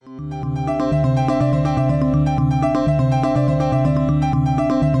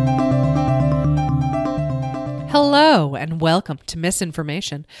welcome to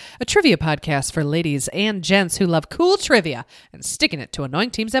Misinformation, a trivia podcast for ladies and gents who love cool trivia and sticking it to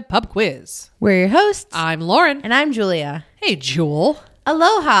annoying teams at pub quiz. We're your hosts. I'm Lauren. And I'm Julia. Hey, Jewel.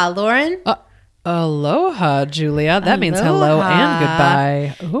 Aloha, Lauren. Aloha, Julia. That means hello and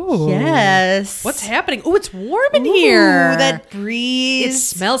goodbye. Ooh. Yes. What's happening? Oh, it's warm in here. That breeze. It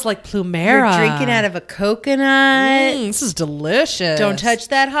smells like Plumera. You're drinking out of a coconut. This is delicious. Don't touch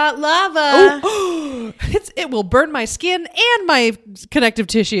that hot lava. Oh, it will burn my skin and my connective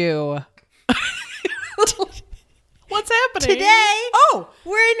tissue. What's happening? Today, Oh,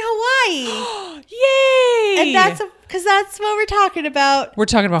 we're in Hawaii. yay. And that's because that's what we're talking about. We're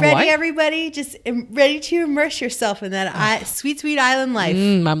talking about ready, Hawaii? everybody? Just ready to immerse yourself in that sweet, sweet island life.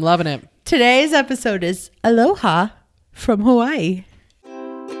 I'm loving it. Today's episode is Aloha from Hawaii.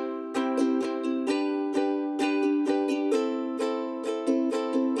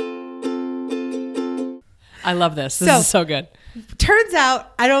 I love this. This is so good. Turns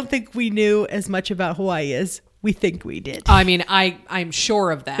out, I don't think we knew as much about Hawaii as we think we did. I mean, I'm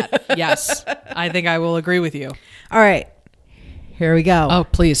sure of that. Yes. I think I will agree with you. All right. Here we go. Oh,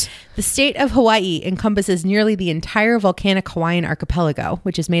 please. The state of Hawaii encompasses nearly the entire volcanic Hawaiian archipelago,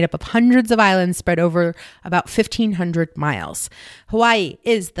 which is made up of hundreds of islands spread over about 1,500 miles. Hawaii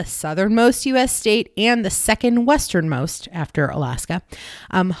is the southernmost U.S. state and the second westernmost after Alaska.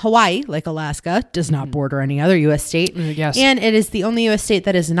 Hawaii, like Alaska, does not border any other U.S. state. Yes. And it is the only U.S. state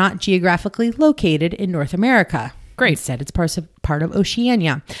that is not geographically located in North America. Great. Instead, it's part of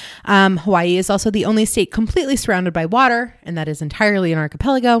Oceania. Hawaii is also the only state completely surrounded by water, and that is entirely an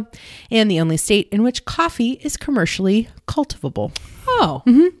archipelago, and the only state in which coffee is commercially cultivable. Oh,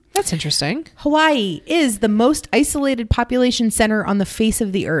 that's interesting. Hawaii is the most isolated population center on the face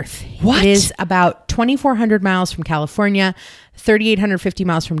of the earth. What? It is about 2,400 miles from California, 3,850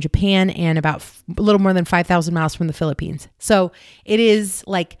 miles from Japan, and about a little more than 5,000 miles from the Philippines. So it is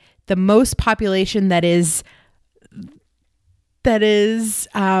like the most population that is like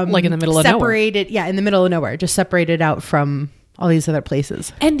in the middle of nowhere. Separated, yeah, in the middle of nowhere, just separated out from all these other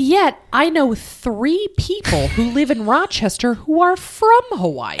places. And yet, I know 3 people who live in Rochester who are from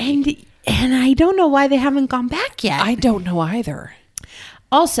Hawaii. And I don't know why they haven't gone back yet. I don't know either.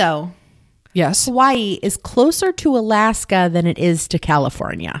 Also, Yes. Hawaii is closer to Alaska than it is to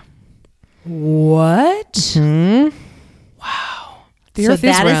California. What? Wow. The So Earth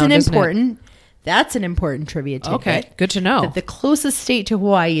that is round, isn't it? That's an important trivia tidbit. Okay, good to know. That the closest state to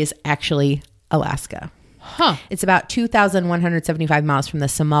Hawaii is actually Alaska. Huh. It's about 2,175 miles from the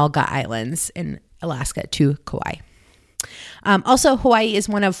Samalga Islands in Alaska to Kauai. Also, Hawaii is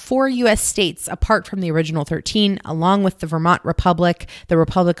one of 4 U.S. states apart from the original 13, along with the Vermont Republic, the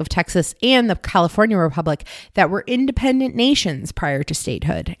Republic of Texas, and the California Republic that were independent nations prior to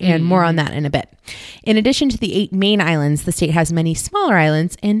statehood, and more on that in a bit. In addition to the 8 main islands, the state has many smaller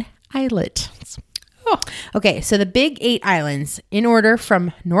islands and islets. Oh. Okay, so the big 8 islands in order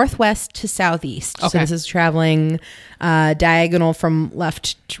from northwest to southeast. Okay. So this is traveling diagonal from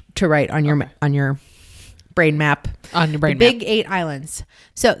left to right on your brain map. On your brain the map. big 8 islands.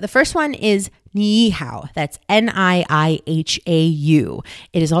 So the first one is Niihau. That's Niihau.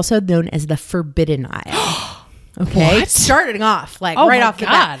 It is also known as the Forbidden Isle. Okay. What? Starting off right my off the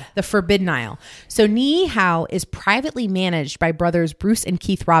bat, God. the Forbidden Isle. So Niihau is privately managed by brothers Bruce and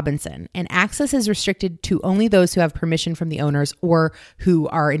Keith Robinson, and access is restricted to only those who have permission from the owners or who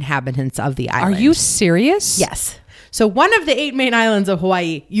are inhabitants of the island. Are you serious? Yes. So one of the 8 main islands of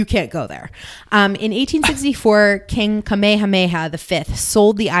Hawaii, you can't go there. In 1864, King Kamehameha V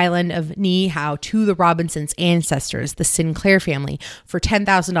sold the island of Niihau to the Robinsons' ancestors, the Sinclair family, for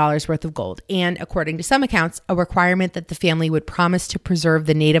 $10,000 worth of gold. And according to some accounts, a requirement that the family would promise to preserve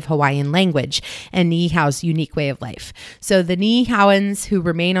the native Hawaiian language and Niihau's unique way of life. So the Niihauans who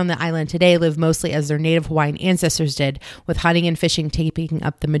remain on the island today live mostly as their native Hawaiian ancestors did, with hunting and fishing taking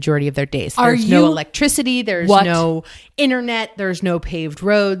up the majority of their days. There's no electricity. There's no internet, there's no paved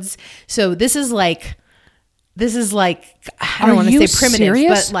roads. So this is like I don't want to say primitive,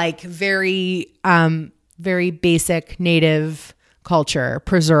 but like very very basic native culture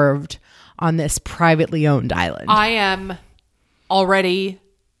preserved on this privately owned island. I am already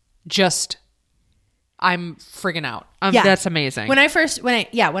I'm freaking out. That's amazing. When I first read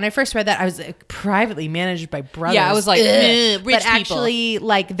that, I was like, privately managed by brothers. Yeah, I was like, rich but people. actually,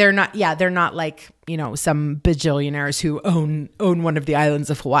 like they're not like, you know, some bajillionaires who own one of the islands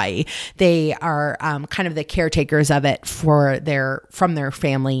of Hawaii. They are kind of the caretakers of it from their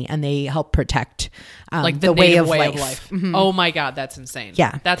family, and they help protect like the way of life. Mm-hmm. Oh my God, that's insane.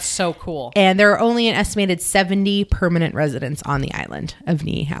 Yeah, that's so cool. And there are only an estimated 70 permanent residents on the island of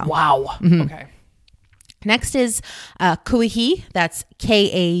Niihau. Wow. Mm-hmm. Okay. Next is Kauai. That's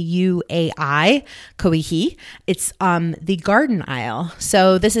Kauai, Kauai. It's the Garden Isle.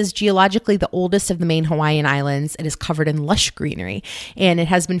 So this is geologically the oldest of the main Hawaiian islands. It is covered in lush greenery, and it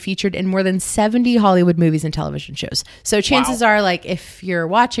has been featured in more than 70 Hollywood movies and television shows. So chances are, like, if you're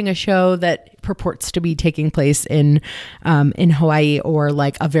watching a show that purports to be taking place in Hawaii, or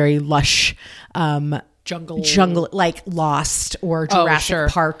like a very lush jungle like Lost or Jurassic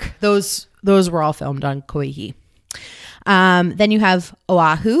Park, those were all filmed on Kauai. Then you have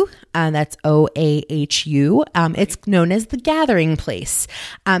Oahu, that's Oahu. It's known as the gathering place.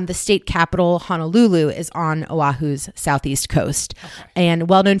 The state capital, Honolulu, is on Oahu's southeast coast. And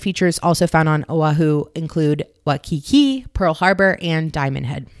well-known features also found on Oahu include Waikiki, Pearl Harbor, and Diamond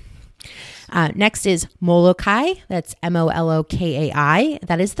Head. Next is Molokai, that's Molokai.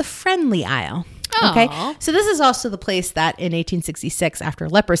 That is the Friendly Isle. Okay, so this is also the place that in 1866, after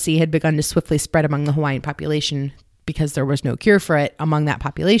leprosy had begun to swiftly spread among the Hawaiian population because there was no cure for it among that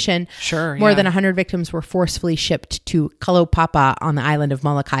population. More than 100 victims were forcefully shipped to Kalaupapa on the island of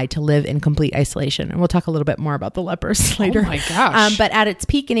Molokai to live in complete isolation. And we'll talk a little bit more about the lepers later. Oh my gosh. But at its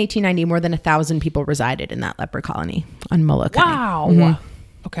peak in 1890, more than 1,000 people resided in that leper colony on Molokai. Wow. Mm-hmm.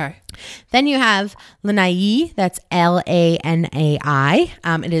 Okay. Then you have Lanai, that's Lanai.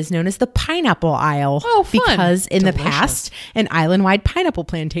 It is known as the Pineapple Isle. Oh, fun. Because in Delicious. the past, an island-wide pineapple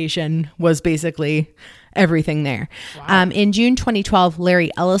plantation was basically everything there. Wow. In June 2012,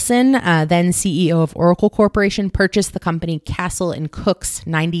 Larry Ellison, then CEO of Oracle Corporation, purchased the company Castle and Cook's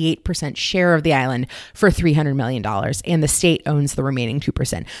 98% share of the island for $300 million, and the state owns the remaining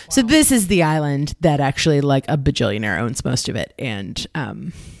 2%. Wow. So this is the island that actually, like, a bajillionaire owns most of it, and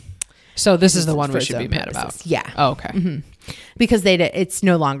so this is the one we should be mad about. Yeah. Oh, okay. Mm-hmm. Because it's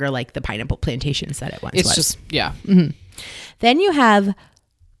no longer like the pineapple plantations that it once was. It's just, yeah. Mm-hmm. Then you have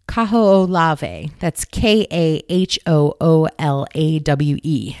Kahoolawe. That's Kahoolawe.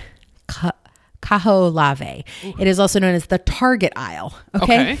 Kahoolawe. It is also known as the Target Isle.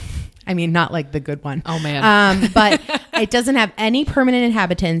 Okay. I mean, not like the good one. Oh, man. But it doesn't have any permanent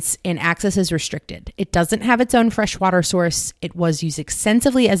inhabitants, and access is restricted. It doesn't have its own freshwater source. It was used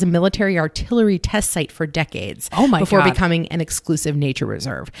extensively as a military artillery test site for decades before becoming an exclusive nature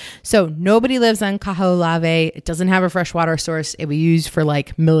reserve. So nobody lives on Kahoolawe. It doesn't have a freshwater source. It was used for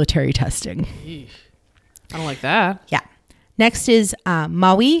like military testing. I don't like that. Yeah. Next is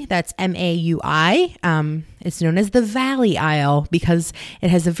Maui. That's Maui. It's known as the Valley Isle because it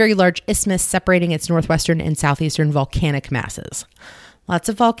has a very large isthmus separating its northwestern and southeastern volcanic masses. Lots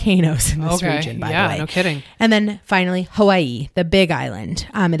of volcanoes in this region, by the way. No kidding. And then finally, Hawaii, the Big Island.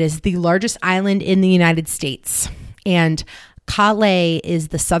 It is the largest island in the United States. And Kale is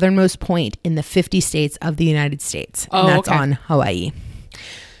the southernmost point in the 50 states of the United States. And that's on Hawaii.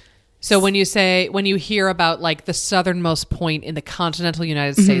 So when you hear about like the southernmost point in the continental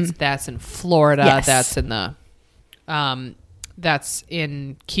United States, that's in Florida. Yes. That's in the, that's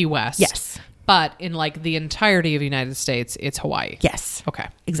in Key West. Yes. But in like the entirety of the United States, it's Hawaii. Yes. Okay.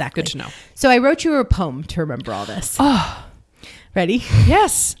 Exactly. Good to know. So I wrote you a poem to remember all this. Oh, ready?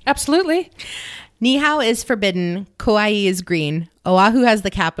 Yes, absolutely. Nihau is forbidden. Kauai is green. Oahu has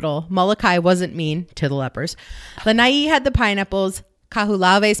the capital. Molokai wasn't mean to the lepers. Lanai had the pineapples.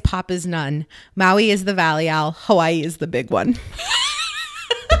 Kahoolawe's pop is none. Maui is the Valley Owl. Hawaii is the big one.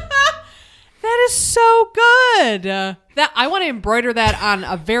 That is so good. That I want to embroider that on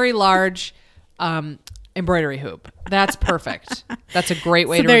a very large embroidery hoop. That's perfect. That's a great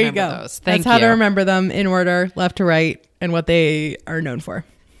way to remember those. Thank you. That's how to remember them in order, left to right, and what they are known for.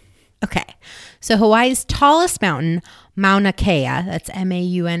 Okay. So Hawaii's tallest mountain, Mauna Kea, that's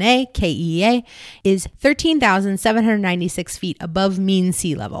Maunakea, is 13,796 feet above mean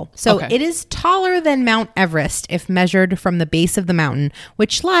sea level. So it is taller than Mount Everest if measured from the base of the mountain,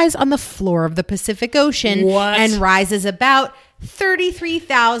 which lies on the floor of the Pacific Ocean and rises about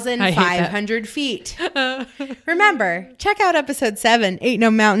 33,500 feet. Remember, check out episode 7, Ain't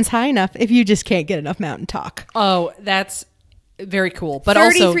No Mountains High Enough, if you just can't get enough mountain talk. Oh, that's very cool. But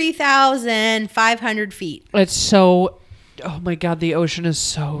 33,500 feet. It's so, oh my God, the ocean is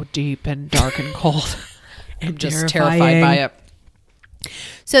so deep and dark and cold. I'm just terrified by it.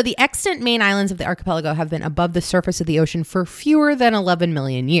 So the extant main islands of the archipelago have been above the surface of the ocean for fewer than 11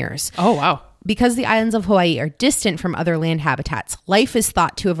 million years. Oh, wow. Because the islands of Hawaii are distant from other land habitats, life is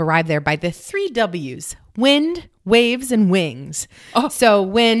thought to have arrived there by the 3 W's: wind, waves, and wings. So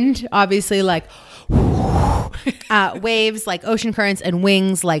wind, obviously like, Waves like ocean currents, and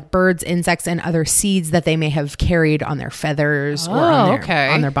wings like birds, insects, and other seeds that they may have carried on their feathers or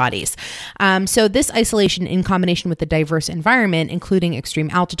on their bodies. So this isolation, in combination with the diverse environment, including extreme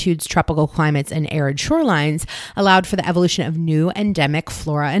altitudes, tropical climates, and arid shorelines, allowed for the evolution of new endemic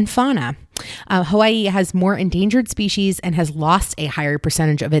flora and fauna. Hawaii has more endangered species and has lost a higher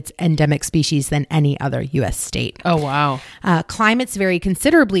percentage of its endemic species than any other U.S. state. Oh, wow. Climates vary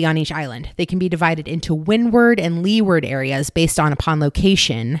considerably on each island. They can be divided into windward and leeward areas based upon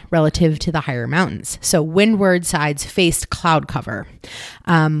location relative to the higher mountains. So windward sides faced cloud cover.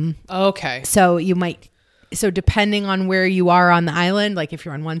 Okay. So depending on where you are on the island, like if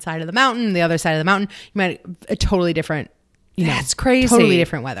you're on one side of the mountain, the other side of the mountain, you might a totally different. That's crazy. Totally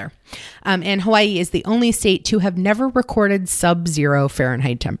different weather. And Hawaii is the only state to have never recorded sub-zero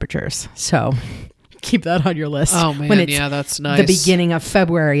Fahrenheit temperatures. So keep that on your list. Oh, man. Yeah, that's nice. The beginning of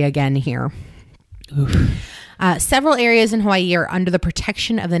February again here. Oof. Several areas in Hawaii are under the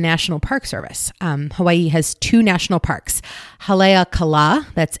protection of the National Park Service. Hawaii has 2 national parks. Haleakala,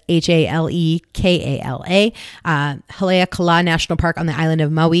 that's Halekala, Haleakala National Park on the island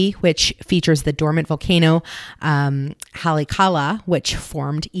of Maui, which features the dormant volcano Haleakala, which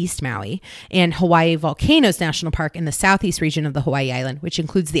formed East Maui, and Hawaii Volcanoes National Park in the southeast region of the Hawaii island, which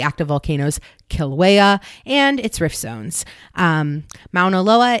includes the active volcanoes Kilauea and its rift zones. Mauna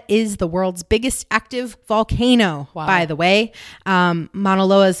Loa is the world's biggest active volcano, by the way. Mauna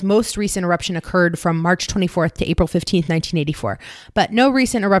Loa's most recent eruption occurred from March 24th to April 15th, 1984. But no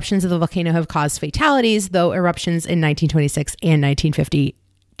recent eruptions of the volcano have caused fatalities, though eruptions in 1926 and 1950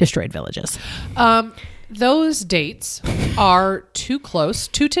 destroyed villages. Those dates are too close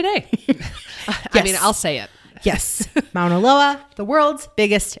to today. I mean, I'll say it. Yes. Mauna Loa, the world's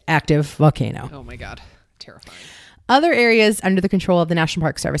biggest active volcano. Oh my God. Terrifying. Other areas under the control of the National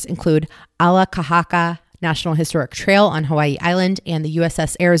Park Service include Ala Kahaka National Historic Trail on Hawaii Island and the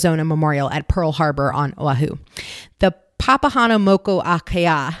USS Arizona Memorial at Pearl Harbor on Oahu. The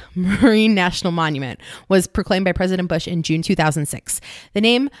Papahanaumokuakea Marine National Monument was proclaimed by President Bush in June 2006. The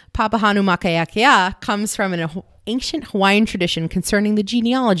name Papahanaumokuakea comes from an ancient Hawaiian tradition concerning the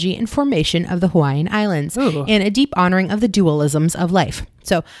genealogy and formation of the Hawaiian Islands and a deep honoring of the dualisms of life.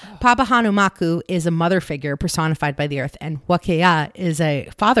 So Papahanaumoku is a mother figure personified by the earth, and Wakea is a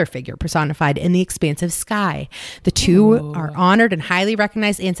father figure personified in the expansive sky. The two are honored and highly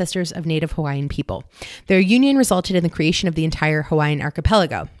recognized ancestors of native Hawaiian people. Their union resulted in the creation of the entire Hawaiian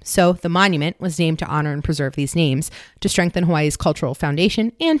archipelago. So the monument was named to honor and preserve these names, to strengthen Hawaii's cultural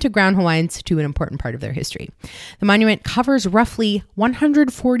foundation, and to ground Hawaiians to an important part of their history. The monument covers roughly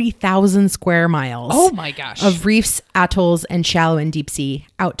 140,000 square miles. Oh my gosh. Of reefs, atolls, and shallow and deep sea,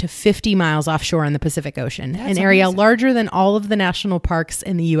 out to 50 miles offshore in the Pacific Ocean, an area larger than all of the national parks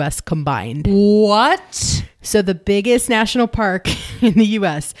in the U.S. combined. What? So the biggest national park in the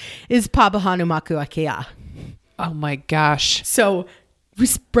U.S. is Papahanaumokuakea. Oh my gosh. So we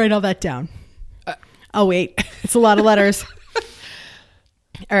write all that down. Oh, wait. It's a lot of letters.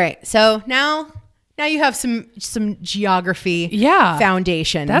 All right. So now you have some geography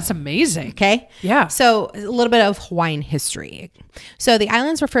foundation. That's amazing. Okay? Yeah. So a little bit of Hawaiian history. So the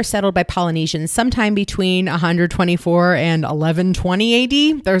islands were first settled by Polynesians sometime between 124 and 1120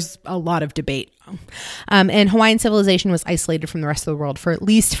 AD. There's a lot of debate. And Hawaiian civilization was isolated from the rest of the world for at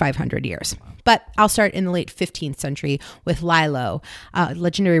least 500 years. But I'll start in the late 15th century with Lilo, a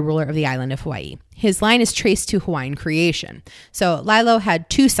legendary ruler of the island of Hawaii. His line is traced to Hawaiian creation. So Lilo had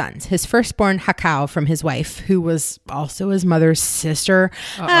 2 sons, his firstborn Hakau from his wife, who was also his mother's sister,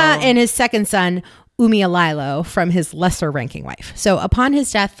 and his second son, Umialilo, from his lesser-ranking wife. So upon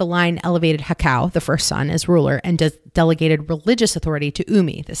his death, the line elevated Hakau, the first son, as ruler and delegated religious authority to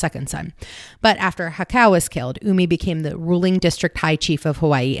Umi, the second son. But after Hakau was killed, Umi became the ruling district high chief of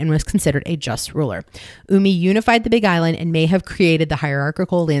Hawaii and was considered a just ruler. Umi unified the Big Island and may have created the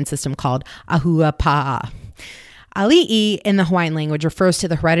hierarchical land system called Ahuapa'a. Ali'i in the Hawaiian language refers to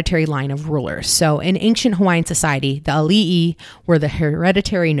the hereditary line of rulers. So in ancient Hawaiian society, the Ali'i were the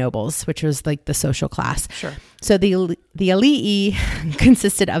hereditary nobles, which was like the social class. Sure. So the Ali'i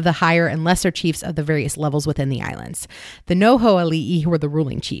consisted of the higher and lesser chiefs of the various levels within the islands. The Noho Ali'i were the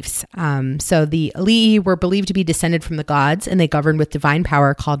ruling chiefs. So the Ali'i were believed to be descended from the gods, and they governed with divine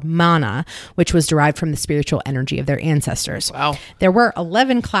power called mana, which was derived from the spiritual energy of their ancestors. Wow. There were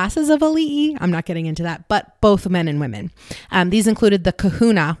 11 classes of Ali'i. I'm not getting into that, but both men and women. These included the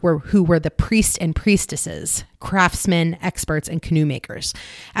kahuna, who were the priests and priestesses. craftsmen, experts, and canoe makers,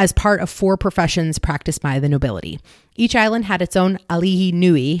 as part of 4 professions practiced by the nobility. Each island had its own alihi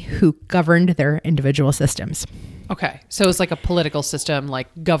nui, who governed their individual systems. Okay. So it's like a political system, like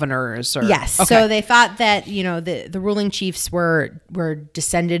governors or... Yes. Okay. So they thought that, the ruling chiefs were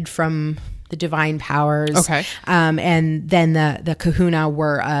descended from the divine powers. Okay. And then the kahuna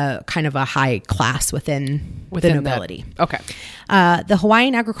were kind of a high class within the nobility. Okay. The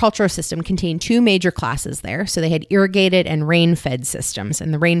Hawaiian agricultural system contained 2 major classes there. So they had irrigated and rain-fed systems.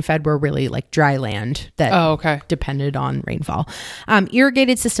 And the rain-fed were really like dry land that depended on rainfall.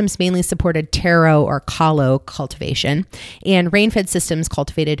 Irrigated systems mainly supported taro or kalo cultivation. And rain-fed systems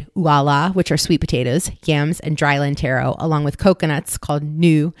cultivated uala, which are sweet potatoes, yams, and dryland taro, along with coconuts called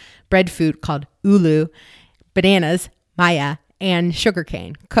nu, breadfruit called ulu, bananas, maya, and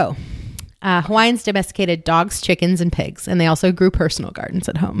sugarcane, ko. Hawaiians domesticated dogs, chickens, and pigs, and they also grew personal gardens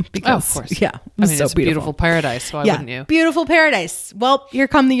at home because, of course, yeah, it's a beautiful paradise. So why wouldn't you? Beautiful paradise. Well, here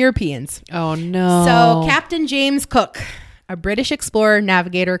come the Europeans. Oh no! So Captain James Cook, a British explorer,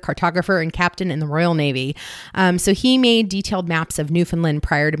 navigator, cartographer, and captain in the Royal Navy. So he made detailed maps of Newfoundland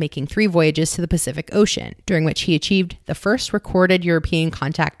prior to making 3 voyages to the Pacific Ocean, during which he achieved the first recorded European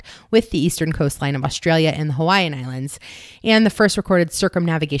contact with the eastern coastline of Australia and the Hawaiian Islands, and the first recorded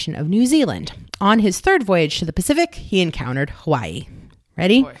circumnavigation of New Zealand. On his 3rd voyage to the Pacific, he encountered Hawaii.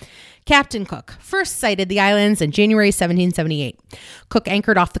 Ready? Boy. Captain Cook first sighted the islands in January 1778. Cook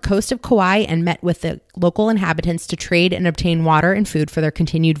anchored off the coast of Kauai and met with the local inhabitants to trade and obtain water and food for their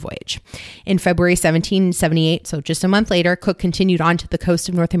continued voyage. In February 1778, so just a month later, Cook continued on to the coast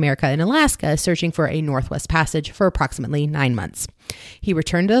of North America and Alaska, searching for a Northwest Passage for approximately 9 months. He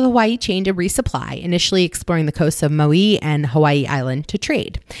returned to the Hawaii chain to resupply, initially exploring the coasts of Maui and Hawaii Island to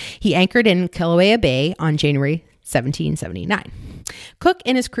trade. He anchored in Kilauea Bay on January 1779. Cook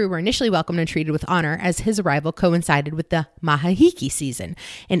and his crew were initially welcomed and treated with honor, as his arrival coincided with the Mahahiki season,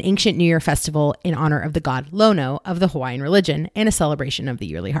 an ancient New Year festival in honor of the god Lono of the Hawaiian religion and a celebration of the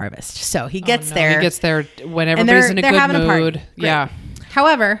yearly harvest. So he gets there. He gets there when everybody's in a good having mood. A party. Yeah.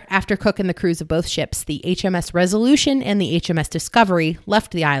 However, after Cook and the crews of both ships, the HMS Resolution and the HMS Discovery,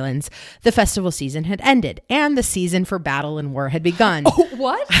 left the islands, the festival season had ended, and the season for battle and war had begun. Oh,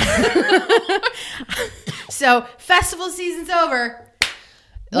 what? So, festival season's over.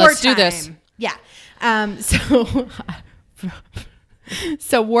 Let's do this. Yeah.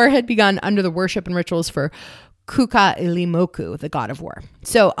 So war had begun under the worship and rituals for Kukailimoku, the god of war.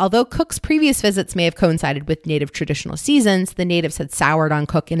 So although Cook's previous visits may have coincided with native traditional seasons, the natives had soured on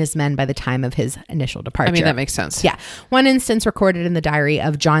Cook and his men by the time of his initial departure. I mean, that makes sense. Yeah. One instance recorded in the diary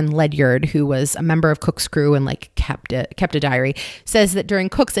of John Ledyard, who was a member of Cook's crew and kept a diary, says that during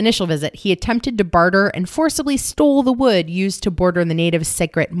Cook's initial visit, he attempted to barter and forcibly stole the wood used to border the natives'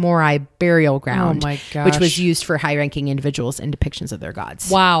 sacred Morai burial ground, oh my gosh, which was used for high-ranking individuals in depictions of their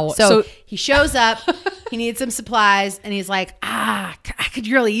gods. Wow. So he shows up, he needs some supplies, and he's like, I could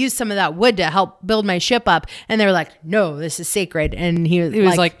really use some of that wood to help build my ship up. And they're like, no, this is sacred. And he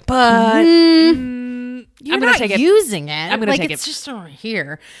was like, but you're I'm not gonna take using it. I'm going to take it's it. just over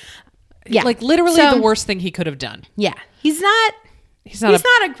here. Yeah. Like literally So- the worst thing he could have done. Yeah. He's not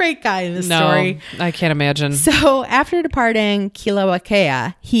a great guy in this story. I can't imagine. So after departing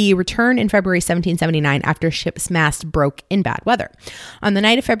Kilauea, he returned in February 1779 after ship's mast broke in bad weather. On the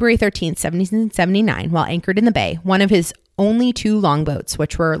night of February 13th, 1779, while anchored in the bay, one of his only 2 longboats,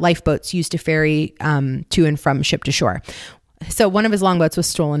 which were lifeboats used to ferry to and from ship to shore. So one of his longboats was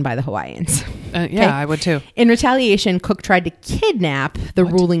stolen by the Hawaiians. Yeah, I would too. In retaliation, Cook tried to kidnap the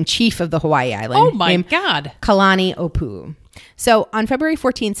ruling chief of the Hawaii island. Oh my named God. Kalani Opu. So on February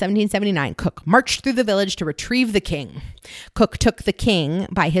 14, 1779, Cook marched through the village to retrieve the king. Cook took the king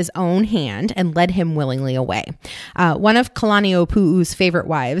by his own hand and led him willingly away. One of Kalani Opu'u's favorite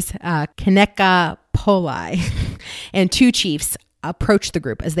wives, Kaneka Polai, and 2 chiefs approached the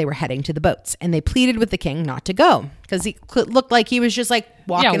group as they were heading to the boats, and they pleaded with the king not to go because he looked like he was just like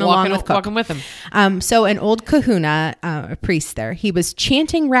walking along with Cook. Walking with him. So an old kahuna, a priest there, he was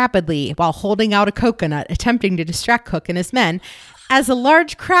chanting rapidly while holding out a coconut, attempting to distract Cook and his men, as a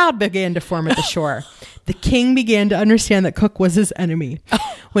large crowd began to form at the shore. The king began to understand that Cook was his enemy.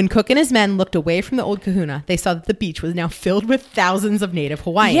 When Cook and his men looked away from the old kahuna, they saw that the beach was now filled with thousands of native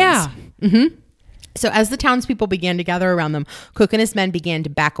Hawaiians. Yeah. Mm-hmm. So as the townspeople began to gather around them, Cook and his men began to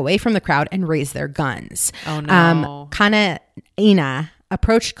back away from the crowd and raise their guns. Oh, no. Kanaina,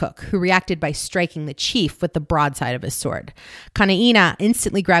 approached Cook, who reacted by striking the chief with the broadside of his sword. Kanaina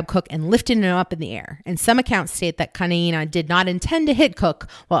instantly grabbed Cook and lifted him up in the air. And some accounts state that Kanaina did not intend to hit Cook,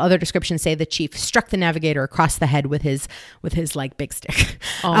 while other descriptions say the chief struck the navigator across the head with his like big stick.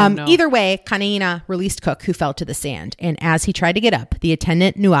 No. Either way, Kanaina released Cook, who fell to the sand. And as he tried to get up, the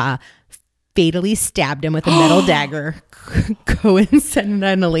attendant Nu'a fatally stabbed him with a metal dagger,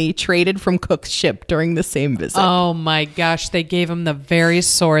 coincidentally traded from Cook's ship during the same visit. Oh my gosh, they gave him the very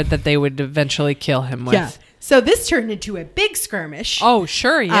sword that they would eventually kill him with. Yeah. So this turned into a big skirmish. Oh,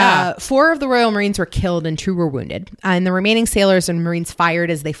 sure, yeah. 4 of the Royal Marines were killed and 2 were wounded. And the remaining sailors and Marines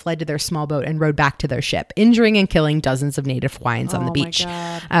fired as they fled to their small boat and rowed back to their ship, injuring and killing dozens of native Hawaiians on the beach.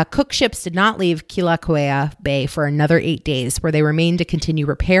 Cook ships did not leave Kilauea Bay for another 8 days, where they remained to continue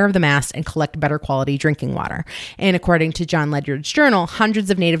repair of the mast and collect better quality drinking water. And according to John Ledyard's journal, hundreds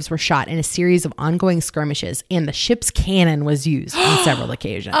of natives were shot in a series of ongoing skirmishes, and the ship's cannon was used on several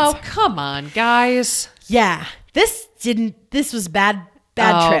occasions. Oh, come on, guys. Yeah, this was bad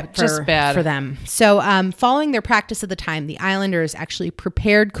trip for them. So following their practice of the time, the islanders actually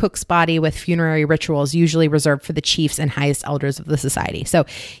prepared Cook's body with funerary rituals usually reserved for the chiefs and highest elders of the society. So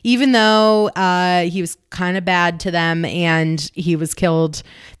even though he was kind of bad to them and he was killed,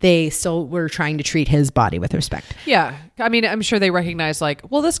 they still were trying to treat his body with respect. Yeah. I mean, I'm sure they recognize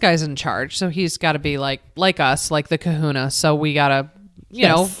this guy's in charge. So he's got to be like us, like the kahuna. So we got to, you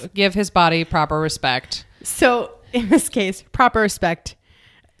know, give his body proper respect. So in this case, proper respect.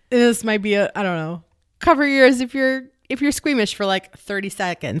 This might be cover your ears if you're squeamish for like 30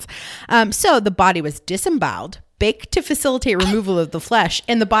 seconds. So the body was disemboweled, baked to facilitate removal of the flesh,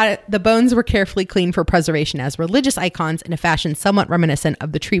 and the bones were carefully cleaned for preservation as religious icons in a fashion somewhat reminiscent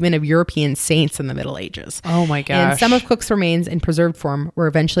of the treatment of European saints in the Middle Ages. Oh my gosh. And some of Cook's remains in preserved form were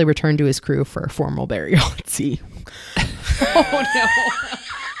eventually returned to his crew for a formal burial at sea. Oh no.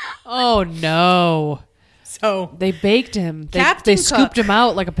 Oh no. So they baked him. Captain They Cook scooped him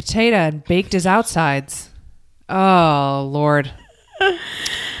out like a potato and baked his outsides. Oh, Lord.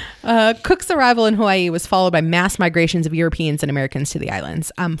 Cook's arrival in Hawaii was followed by mass migrations of Europeans and Americans to the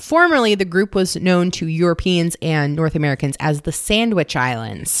islands. Formerly, the group was known to Europeans and North Americans as the Sandwich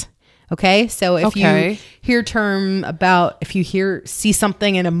Islands. Okay, so if you see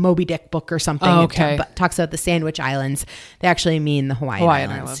something in a Moby Dick book or something, it talks about the Sandwich Islands, they actually mean the Hawaiian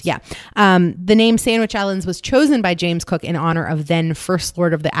Islands. Yeah. The name Sandwich Islands was chosen by James Cook in honor of then First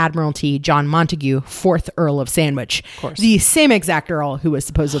Lord of the Admiralty, John Montagu, 4th Earl of Sandwich. Of course. The same exact Earl who was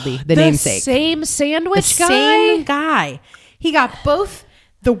supposedly the namesake. Same sandwich guy? Same guy. He got both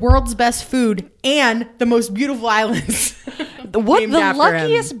the world's best food and the most beautiful islands. What the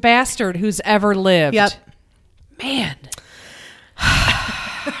luckiest bastard who's ever lived. Yep. Man.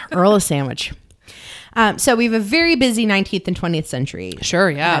 Earl of Sandwich. So we have a very busy 19th and 20th century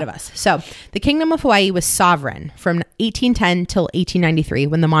ahead of us. So the Kingdom of Hawaii was sovereign from 1810 till 1893,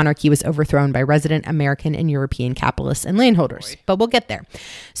 when the monarchy was overthrown by resident American and European capitalists and landholders. But we'll get there.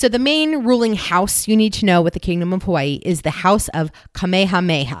 So the main ruling house you need to know with the Kingdom of Hawaii is the House of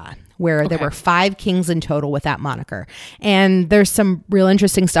Kamehameha, where there were 5 kings in total with that moniker. And there's some real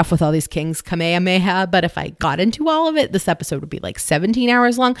interesting stuff with all these kings, Kamehameha, but if I got into all of it, this episode would be like 17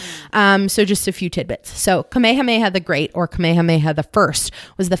 hours long. So just a few tidbits. So Kamehameha the Great, or Kamehameha the First,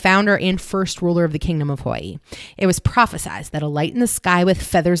 was the founder and first ruler of the Kingdom of Hawaii. It was prophesied that a light in the sky with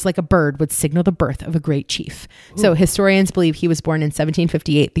feathers like a bird would signal the birth of a great chief. Ooh. So historians believe he was born in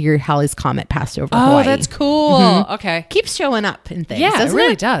 1758, the year Halley's Comet passed over Hawaii. Oh, that's cool. Mm-hmm. Okay. Keeps showing up in things, yeah, doesn't it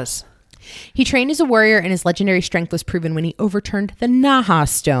really does. He trained as a warrior, and his legendary strength was proven when he overturned the Naha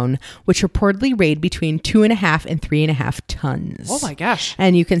stone, which reportedly weighed between 2.5 and 3.5 tons. Oh my gosh.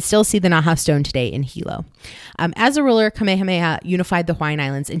 And you can still see the Naha stone today in Hilo. As a ruler, Kamehameha unified the Hawaiian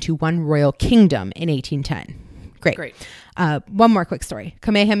Islands into one royal kingdom in 1810. Great. One more quick story.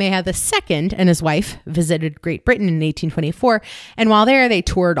 Kamehameha II and his wife visited Great Britain in 1824, and while there, they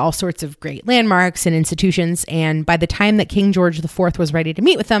toured all sorts of great landmarks and institutions, and by the time that King George IV was ready to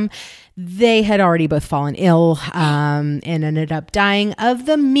meet with them, they had already both fallen ill and ended up dying of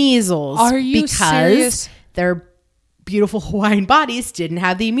the measles. Are you serious? Their beautiful Hawaiian bodies didn't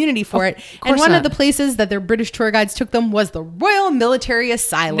have the immunity for it. And one of the places that their British tour guides took them was the Royal Military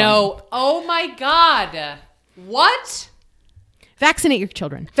Asylum. No. Oh my God. What? Vaccinate your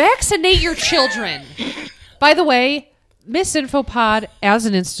children. Vaccinate your children. By the way, Miss Infopod as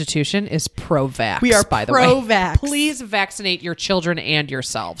an institution is pro-vax. We are pro-vax. Please vaccinate your children and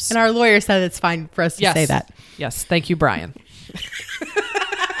yourselves. And our lawyer said it's fine for us to say that. Yes. Thank you, Brian.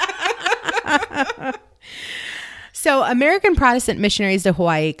 So American Protestant missionaries to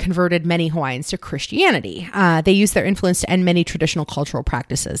Hawaii converted many Hawaiians to Christianity. They used their influence to end many traditional cultural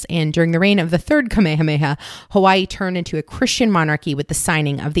practices. And during the reign of the third Kamehameha, Hawaii turned into a Christian monarchy with the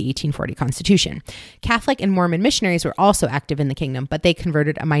signing of the 1840 Constitution. Catholic and Mormon missionaries were also active in the kingdom, but they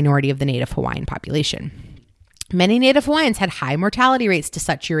converted a minority of the native Hawaiian population. Many native Hawaiians had high mortality rates to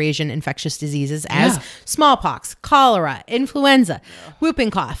such Eurasian infectious diseases as smallpox, cholera, influenza,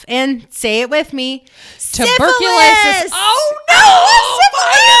 whooping cough, and say it with me, tuberculosis. Oh no,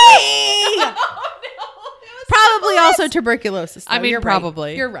 syphilis! Probably also tuberculosis. Though. I mean, You're probably.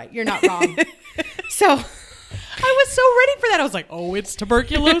 Right. You're right. You're not wrong. So I was so ready for that. I was like, oh, it's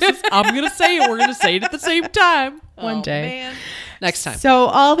tuberculosis. I'm going to say it. We're going to say it at the same time. One day. Man. Next time. So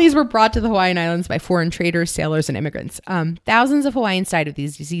all these were brought to the Hawaiian Islands by foreign traders, sailors, and immigrants. Thousands of Hawaiians died of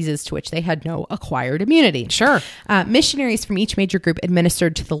these diseases to which they had no acquired immunity. Sure. Missionaries from each major group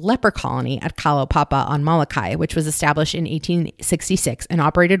administered to the leper colony at Kalaupapa on Molokai, which was established in 1866 and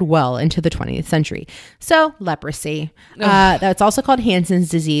operated well into the 20th century. So leprosy. That's also called Hansen's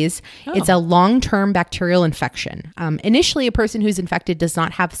disease. Oh. It's a long-term bacterial infection. Initially, a person who's infected does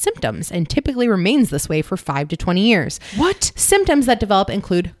not have symptoms and typically remains this way for 5 to 20 years. What? Symptoms that develop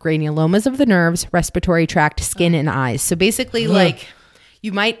include granulomas of the nerves, respiratory tract, skin, and eyes. So basically, like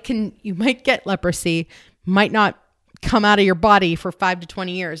you might get leprosy, might not come out of your body for 5 to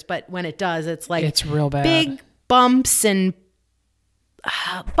 20 years, but when it does, it's like it's real bad. Big bumps and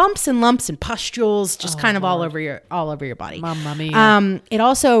lumps and pustules, just kind of all over your body. Mamma mia. It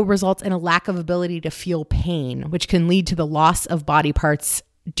also results in a lack of ability to feel pain, which can lead to the loss of body parts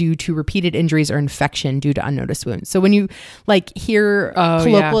due to repeated injuries or infection due to unnoticed wounds. So when you like hear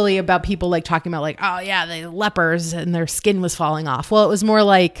colloquially about people like talking about like, oh yeah, the lepers and their skin was falling off. Well, it was more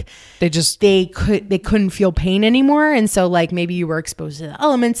like they couldn't feel pain anymore. And so like maybe you were exposed to the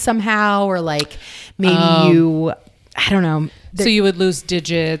elements somehow, or like maybe I don't know. So you would lose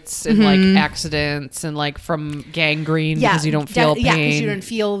digits in like accidents and like from gangrene because you don't feel pain. Yeah, because you didn't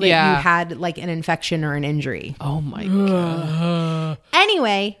feel that you had like an infection or an injury. Oh my God.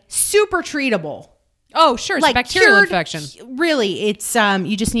 Anyway, super treatable. Oh, sure. It's like a bacterial infection. Really, it's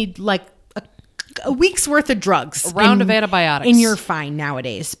you just need like a week's worth of drugs. A round of antibiotics. And you're fine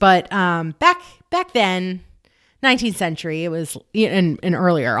nowadays. But back then, 19th century, it was and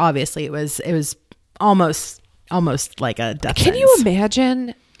earlier, obviously, it was almost like a death sentence. Can you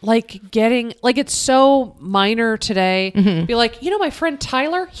imagine like getting like it's so minor today? Be like, my friend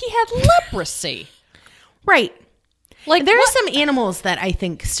Tyler, he had leprosy. Right. Like there are some animals that I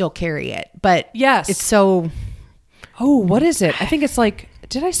think still carry it, but yes, it's so. Oh, what is it? I think it's like.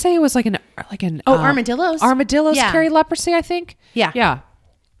 Did I say it was like an? Armadillos. Armadillos carry leprosy. I think. Yeah.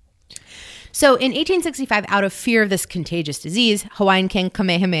 So in 1865, out of fear of this contagious disease, Hawaiian King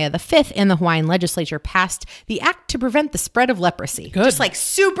Kamehameha V and the Hawaiian legislature passed the act to prevent the spread of leprosy. Good. Just like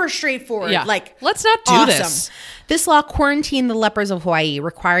super straightforward. Yeah. Like, let's not do this. This law quarantined the lepers of Hawaii,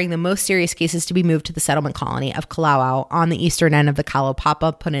 requiring the most serious cases to be moved to the settlement colony of Kalawao on the eastern end of the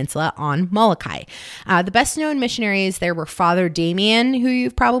Kalaupapa Peninsula on Molokai. The best known missionaries there were Father Damien, who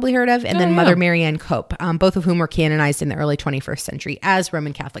you've probably heard of, and then Mother Mary Ann Cope, both of whom were canonized in the early 21st century as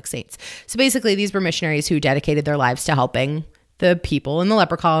Roman Catholic saints. So basically, these were missionaries who dedicated their lives to helping the people in the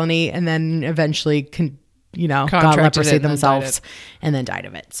leper colony, and then eventually got leprosy themselves and then died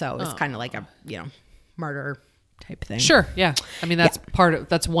of it. So it's kind of like a martyr type thing. Sure. Yeah. I mean,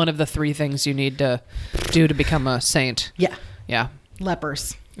 that's one of the 3 things you need to do to become a saint. Yeah. Yeah.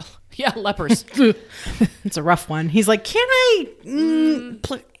 Lepers. Yeah. Lepers. It's a rough one. He's like, can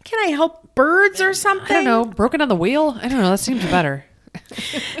I help birds or something? I don't know. Broken on the wheel? I don't know. That seems better.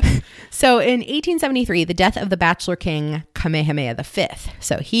 So in 1873, the death of the bachelor king Kamehameha V,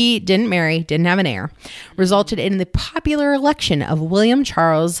 so he didn't marry, didn't have an heir, resulted in the popular election of William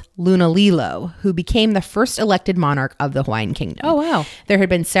Charles Lunalilo, who became the first elected monarch of the Hawaiian kingdom. Oh, wow. There had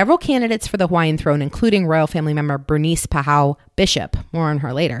been several candidates for the Hawaiian throne, including royal family member Bernice Pahau Bishop, more on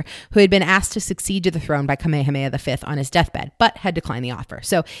her later, who had been asked to succeed to the throne by Kamehameha V on his deathbed, but had declined the offer.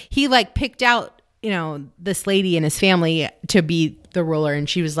 So he picked out this lady and his family to be the ruler. And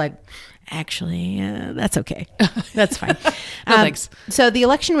she was like, actually, that's okay. That's fine. No, thanks. So the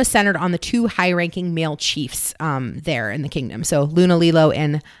election was centered on the 2 high-ranking male chiefs there in the kingdom. So Lunalilo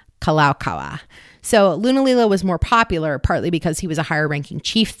and Kalaukaua. So Lunalilo was more popular partly because he was a higher-ranking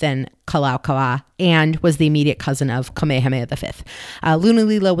chief than Kalaukaua and was the immediate cousin of Kamehameha V.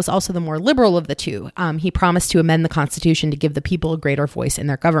 Lunalilo was also the more liberal of the 2. He promised to amend the constitution to give the people a greater voice in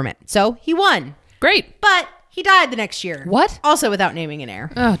their government. So he won. Great. But he died the next year. What? Also without naming an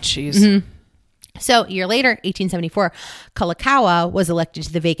heir. Oh, jeez. So a year later, 1874, Kalakaua was elected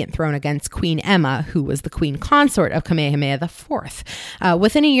to the vacant throne against Queen Emma, who was the queen consort of Kamehameha IV.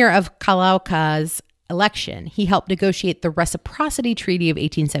 Within a year of Kalakaua's election, he helped negotiate the Reciprocity Treaty of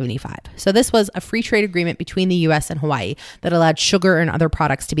 1875. So this was a free trade agreement between the U.S. and Hawaii that allowed sugar and other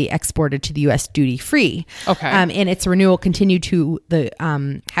products to be exported to the U.S. duty-free. Okay. And its renewal continued to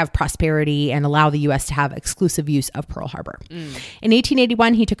have prosperity and allow the U.S. to have exclusive use of Pearl Harbor. In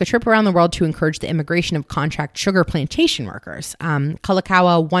 1881, he took a trip around the world to encourage the immigration of contract sugar plantation workers.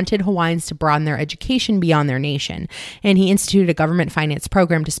 Kalakaua wanted Hawaiians to broaden their education beyond their nation, and he instituted a government finance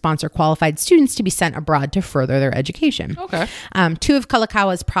program to sponsor qualified students to be sent abroad to further their education. Okay. Two of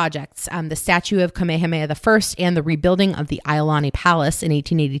Kalakaua's projects, the statue of Kamehameha I and the rebuilding of the Iolani Palace in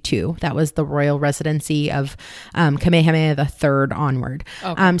 1882. That was the royal residency of Kamehameha III onward.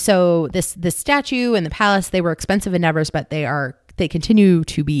 Okay. So this statue and the palace, they were expensive endeavors, but they continue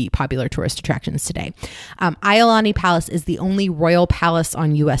to be popular tourist attractions today. Iolani Palace is the only royal palace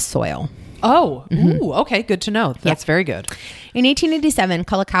on U.S. soil. Oh, ooh, okay. Good to know. That's very good. In 1887,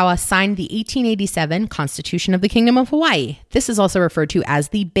 Kalakaua signed the 1887 Constitution of the Kingdom of Hawaii. This is also referred to as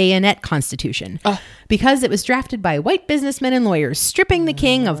the Bayonet Constitution because it was drafted by white businessmen and lawyers, stripping the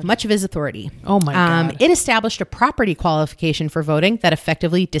king of much of his authority. Oh my God. It established a property qualification for voting that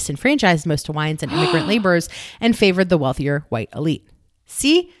effectively disenfranchised most Hawaiians and immigrant laborers and favored the wealthier white elite.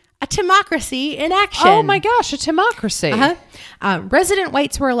 See? A timocracy in action. Oh my gosh, a timocracy. Resident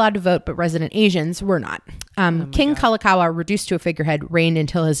whites were allowed to vote, but resident Asians were not. King Kalakaua, reduced to a figurehead, reigned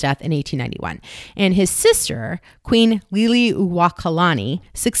until his death in 1891. And his sister, Queen Liliuokalani,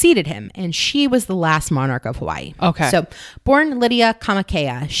 succeeded him, and she was the last monarch of Hawaii. Okay. So, born Lydia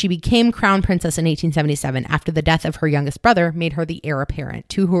Kamakea, she became crown princess in 1877 after the death of her youngest brother made her the heir apparent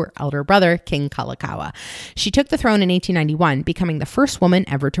to her elder brother, King Kalakaua. She took the throne in 1891, becoming the first woman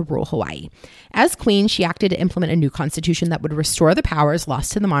ever to rule Hawaii. As queen, she acted to implement a new constitution that would restore the powers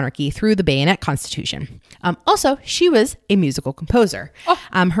lost to the monarchy through the Bayonet Constitution. Also, she was a musical composer.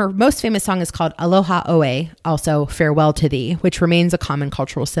 Her most famous song is called Aloha Oe, also Farewell to Thee, which remains a common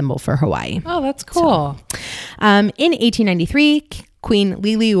cultural symbol for Hawaii. Oh, that's cool. In 1893, Queen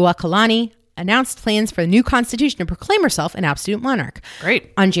Liliuokalani announced plans for a new constitution to proclaim herself an absolute monarch.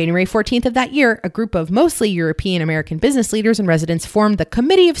 Great. On January 14th of that year, a group of mostly European American business leaders and residents formed the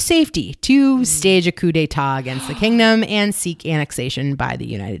Committee of Safety to stage a coup d'etat against the kingdom and seek annexation by the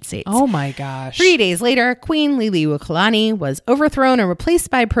United States. Oh my gosh. 3 days later, Queen Liliuokalani was overthrown and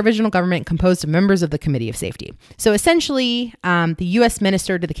replaced by a provisional government composed of members of the Committee of Safety. So essentially, the U.S.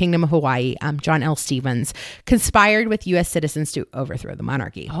 minister to the Kingdom of Hawaii, John L. Stevens, conspired with U.S. citizens to overthrow the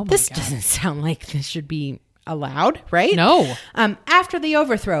monarchy. Oh my this God. doesn't sound like this should be allowed, right? No. After the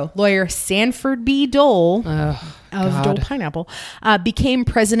overthrow, lawyer Sanford B. Dole of Dole Pineapple became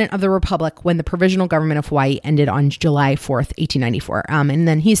president of the Republic when the Provisional Government of Hawaii ended on July 4th, 1894. And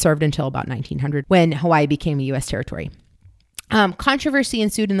then he served until about 1900 when Hawaii became a U.S. territory. Controversy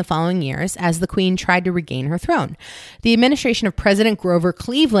ensued in the following years as the queen tried to regain her throne. The administration of President Grover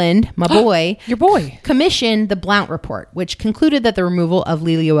Cleveland, my boy, your boy, commissioned the Blount Report, which concluded that the removal of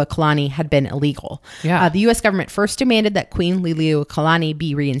Liliuokalani had been illegal. Yeah. The U.S. government first demanded that Queen Liliuokalani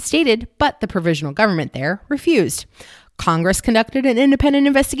be reinstated, but the provisional government there refused. Congress conducted an independent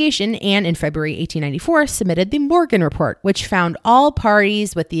investigation and in February 1894 submitted the Morgan Report, which found all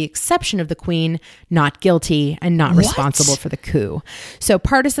parties, with the exception of the Queen, not guilty and not responsible for the coup. So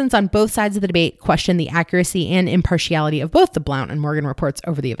partisans on both sides of the debate questioned the accuracy and impartiality of both the Blount and Morgan reports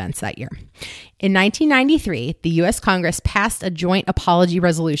over the events that year. In 1993, the U.S. Congress passed a joint apology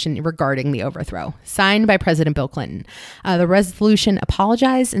resolution regarding the overthrow, signed by President Bill Clinton. The resolution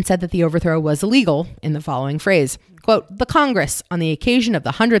apologized and said that the overthrow was illegal in the following phrase. Quote, "The Congress, on the occasion of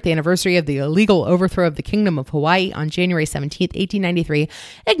the 100th anniversary of the illegal overthrow of the Kingdom of Hawaii on January 17, 1893,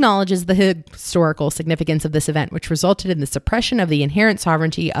 acknowledges the historical significance of this event, which resulted in the suppression of the inherent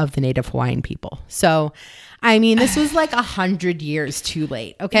sovereignty of the native Hawaiian people." So, I mean, this was like 100 years too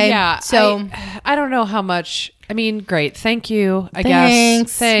late. Okay. Yeah. So I don't know how much. I mean, great. Thank you. I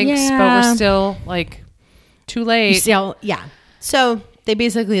Thanks. guess. Thanks. Yeah. But we're still like too late. still, yeah. So they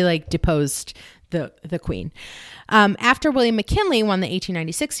basically like deposed the queen. After William McKinley won the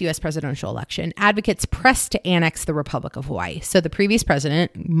 1896 U.S. presidential election, advocates pressed to annex the Republic of Hawaii. So the previous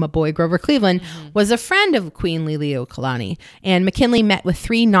president, my boy Grover Cleveland, was a friend of Queen Liliuokalani, and McKinley met with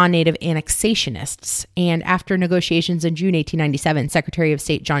 3 non-native annexationists. And after negotiations in June 1897, Secretary of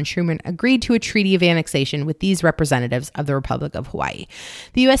State John Truman agreed to a treaty of annexation with these representatives of the Republic of Hawaii.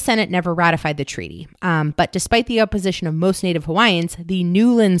 The U.S. Senate never ratified the treaty, but despite the opposition of most native Hawaiians, the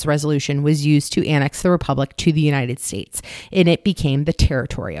Newlands Resolution was used to to annex the republic to the United States, and it became the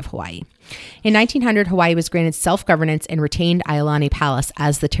territory of Hawaii. In 1900, Hawaii was granted self-governance and retained Ailani Palace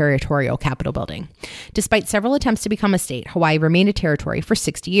as the territorial capital building. Despite several attempts to become a state, Hawaii remained a territory for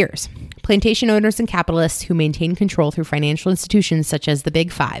 60 years. Plantation owners and capitalists who maintained control through financial institutions such as the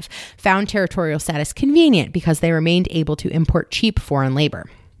Big Five found territorial status convenient because they remained able to import cheap foreign labor.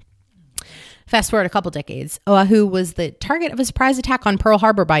 Fast forward a couple decades, Oahu was the target of a surprise attack on Pearl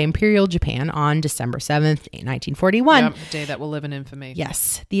Harbor by Imperial Japan on December 7th, 1941. Yep, a day that will live in infamy.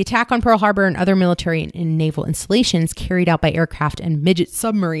 Yes. The attack on Pearl Harbor and other military and naval installations carried out by aircraft and midget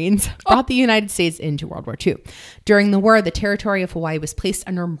submarines brought the United States into World War II. During the war, the territory of Hawaii was placed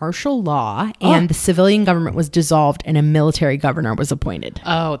under martial law, and the civilian government was dissolved and a military governor was appointed.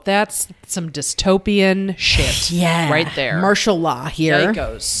 Oh, that's some dystopian shit. Yeah. Right there. Martial law here. There it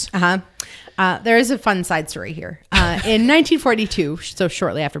goes. There is a fun side story here. In 1942, so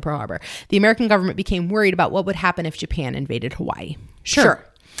shortly after Pearl Harbor, the American government became worried about what would happen if Japan invaded Hawaii. Sure.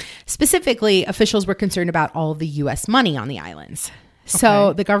 Specifically, officials were concerned about all of the U.S. money on the islands.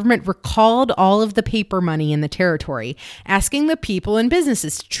 So the government recalled all of the paper money in the territory, asking the people and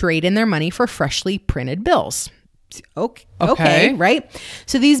businesses to trade in their money for freshly printed bills. Okay, right?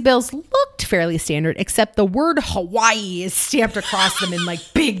 So these bills looked fairly standard, except the word Hawaii is stamped across them in like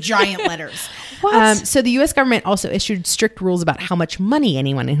big giant letters. What? So the U.S. government also issued strict rules about how much money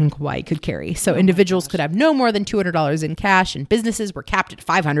anyone in Hawaii could carry. So individuals could have no more than $200 in cash, and businesses were capped at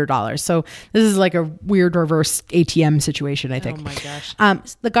 $500. So this is like a weird reverse ATM situation, I think. Oh my gosh.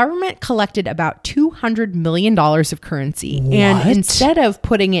 The government collected about $200 million of currency. What? And instead of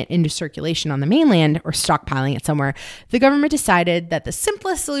putting it into circulation on the mainland or stockpiling it somewhere, the government decided that the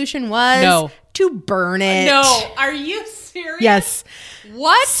simplest solution was to burn it. No, are you serious? Yes.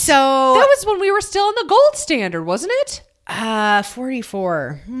 What? So that was when we were still in the gold standard, wasn't it?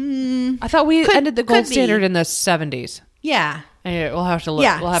 44. I thought we ended the gold standard in the 70s. Yeah. Anyway, we'll have to look.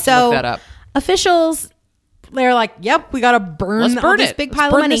 Yeah. We'll have to look that up. Officials, they're like, yep, we got to burn this big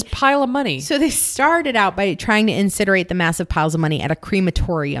pile of money. This pile of money. So they started out by trying to incinerate the massive piles of money at a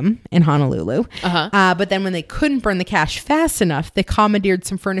crematorium in Honolulu. But then when they couldn't burn the cash fast enough, they commandeered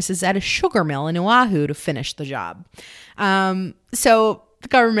some furnaces at a sugar mill in Oahu to finish the job. So the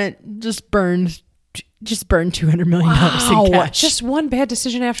government just burned $200 million in cash. Just one bad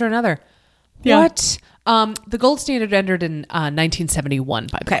decision after another. Yeah. What? The gold standard entered in 1971,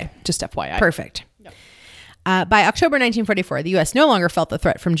 by the way. Just FYI. Perfect. By October 1944, the U.S. no longer felt the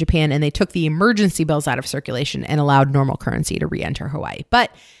threat from Japan, and they took the emergency bills out of circulation and allowed normal currency to re-enter Hawaii.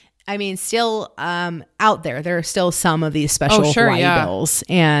 But, I mean, still out there are still some of these special Hawaii bills,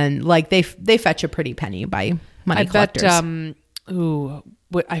 and like they fetch a pretty penny by money collectors. I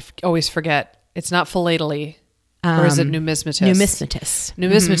always forget. It's not philately. Or is it numismatists? Numismatists.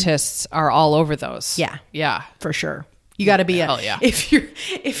 Numismatists are all over those. Yeah. Yeah. For sure. You got to be if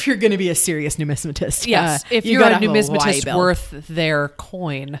you're going to be a serious numismatist. Yes, if you're a numismatist worth their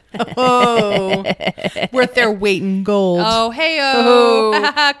coin. Worth their weight in gold. Oh,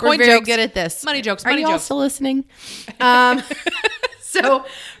 hey-oh. We're very good at this. Money jokes. Are you all still listening? So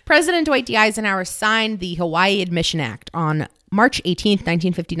President Dwight D. Eisenhower signed the Hawaii Admission Act on March 18th,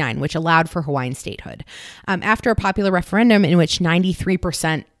 1959, which allowed for Hawaiian statehood. After a popular referendum in which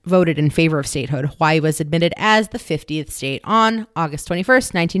 93% voted in favor of statehood, Hawaii was admitted as the 50th state on August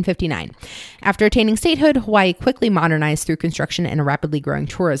 21st, 1959. After attaining statehood, Hawaii quickly modernized through construction and a rapidly growing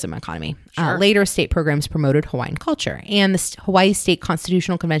tourism economy. Later, state programs promoted Hawaiian culture, and the Hawaii State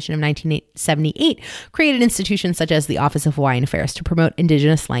Constitutional Convention of 1978 created institutions such as the Office of Hawaiian Affairs to promote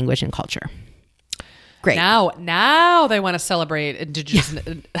indigenous language and culture. Great. Now they want to celebrate indigenous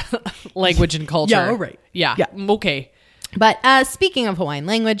language and culture. Yeah, right. Yeah. Okay. But speaking of Hawaiian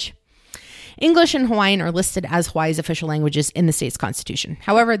language, English and Hawaiian are listed as Hawaii's official languages in the state's constitution.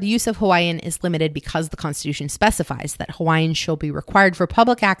 However, the use of Hawaiian is limited because the constitution specifies that Hawaiian shall be required for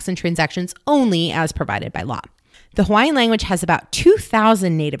public acts and transactions only as provided by law. The Hawaiian language has about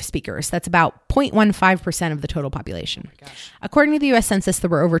 2,000 native speakers. That's about 0.15% of the total population. According to the U.S. Census, there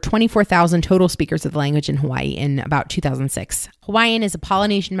were over 24,000 total speakers of the language in Hawaii in about 2006. Hawaiian is a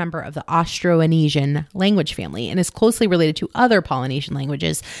Polynesian member of the Austronesian language family and is closely related to other Polynesian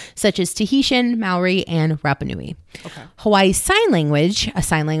languages such as Tahitian, Maori, and Rapa Nui. Hawaii's sign language, a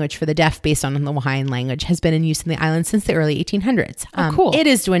sign language for the deaf based on the Hawaiian language, has been in use in the island since the early 1800s. Cool. It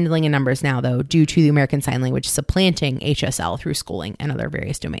is dwindling in numbers now, though, due to the American Sign Language supplanting HSL through schooling and other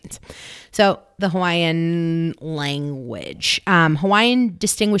various domains. So the Hawaiian language. Hawaiian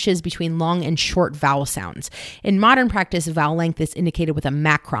distinguishes between long and short vowel sounds. In modern practice, vowel length is indicated with a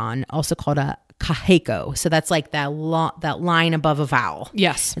macron, also called a kaheko. So that's like that line above a vowel.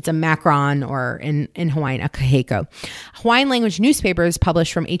 Yes. It's a macron, or in Hawaiian, a kaheko. Hawaiian language newspapers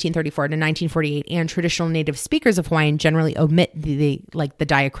published from 1834 to 1948, and traditional native speakers of Hawaiian generally omit the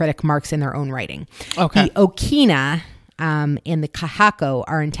diacritic marks in their own writing. Okay. The okina and the kahako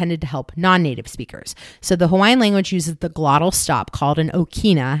are intended to help non-native speakers. So the Hawaiian language uses the glottal stop called an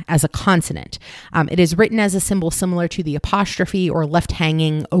okina as a consonant. It is written as a symbol similar to the apostrophe or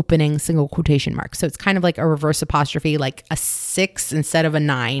left-hanging opening single quotation mark. So it's kind of like a reverse apostrophe, like a 6 instead of a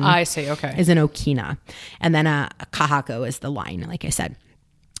 9. I see. Okay. Is an okina. And then a kahako is the line, like I said.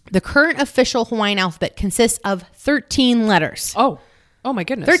 The current official Hawaiian alphabet consists of 13 letters. Oh my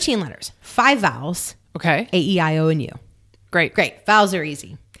goodness. 13 letters, 5 vowels, Okay. A, E, I, O, and U. Great. Vowels are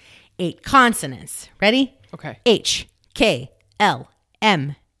easy. 8 consonants. Ready? Okay. H, K, L,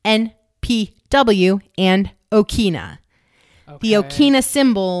 M, N, P, W, and okina. Okay. The okina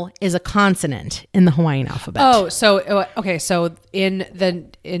symbol is a consonant in the Hawaiian alphabet. Oh, so okay. So in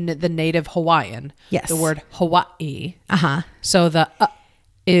the native Hawaiian, yes, the word Hawaii. So the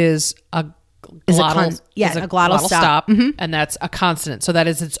is a glottal, a glottal stop, and that's a consonant. So that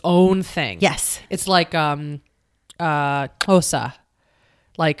is its own thing. Yes, it's like kosa,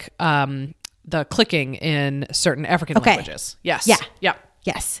 like the clicking in certain African languages. Yes. Yeah.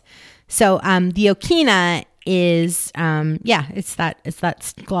 Yes. So the okina is it's that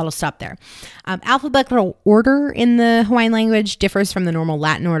glottal stop there. Alphabetical order in the Hawaiian language differs from the normal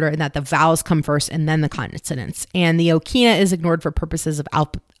Latin order in that the vowels come first and then the consonants, and the okina is ignored for purposes of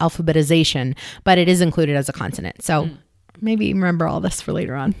alphabetization, but it is included as a consonant. So maybe remember all this for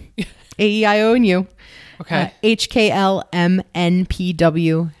later on. A, E, I, O, and U. Okay. H, K, L, M, N, P,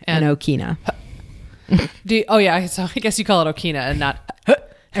 W, and okina. So I guess you call it okina and not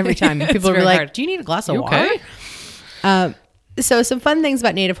every time. People are like, hard. Do you need a glass of water? So some fun things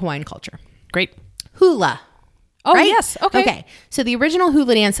about native Hawaiian culture. Great. Hula. Oh, right? yes. Okay. So the original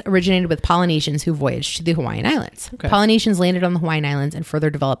hula dance originated with Polynesians who voyaged to the Hawaiian Islands. Okay. Polynesians landed on the Hawaiian Islands and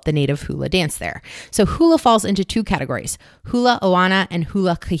further developed the native hula dance there. So hula falls into 2 categories, hula oana and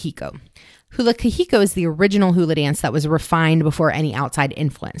hula kahiko. Hula kahiko is the original hula dance that was refined before any outside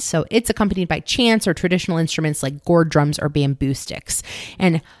influence. So it's accompanied by chants or traditional instruments like gourd drums or bamboo sticks.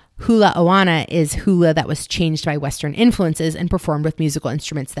 And hula oana is hula that was changed by Western influences and performed with musical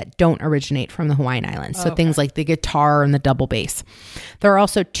instruments that don't originate from the Hawaiian Islands. So things like the guitar and the double bass. There are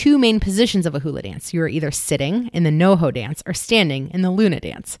also 2 main positions of a hula dance. You are either sitting in the noho dance or standing in the luna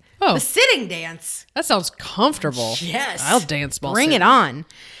dance. Oh, the sitting dance. That sounds comfortable. Yes. I'll dance. Bring it on.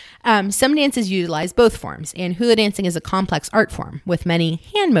 Some dances utilize both forms, and hula dancing is a complex art form with many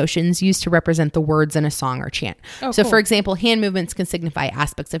hand motions used to represent the words in a song or chant. So, for example, hand movements can signify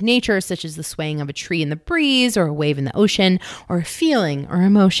aspects of nature, such as the swaying of a tree in the breeze or a wave in the ocean, or a feeling or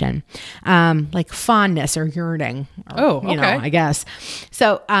emotion, like fondness or yearning. I guess.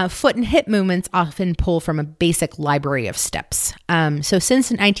 So, foot and hip movements often pull from a basic library of steps. So, since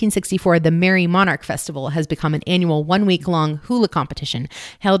 1964, the Merry Monarch Festival has become an annual 1-week-long hula competition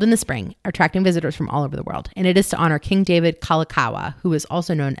held in the spring, attracting visitors from all over the world. And it is to honor King David Kalakaua, who is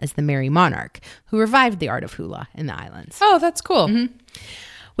also known as the Merry Monarch, who revived the art of hula in the islands. Oh, that's cool. Mm-hmm.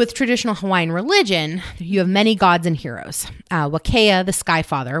 With traditional Hawaiian religion, you have many gods and heroes. Wakea, the Sky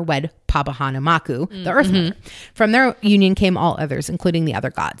Father, wed Papahanaumoku, the Earth Mother. From their union came all others, including the other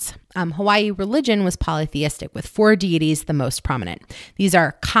gods. Hawaii religion was polytheistic, with 4 deities the most prominent. These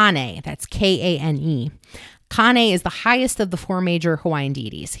are Kane, that's Kane. Kane is the highest of the 4 major Hawaiian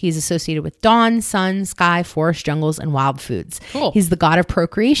deities. He's associated with dawn, sun, sky, forest, jungles, and wild foods. Cool. He's the god of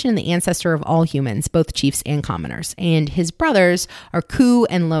procreation and the ancestor of all humans, both chiefs and commoners. And his brothers are Ku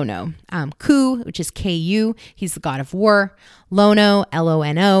and Lono. Ku, which is Ku, he's the god of war. Lono,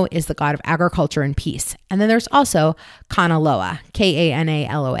 Lono, is the god of agriculture and peace. And then there's also Kanaloa,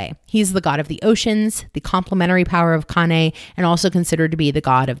 Kanaloa. He's the god of the oceans, the complementary power of Kane, and also considered to be the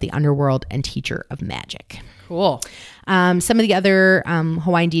god of the underworld and teacher of magic. Cool. Some of the other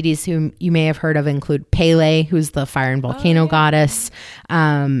Hawaiian deities whom you may have heard of include Pele, who's the fire and volcano goddess.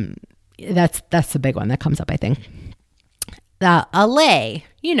 That's the big one that comes up, I think.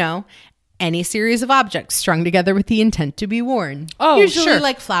 Ale, any series of objects strung together with the intent to be worn. Usually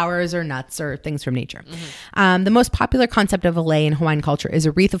like flowers or nuts or things from nature. Mm-hmm. The most popular concept of a lei in Hawaiian culture is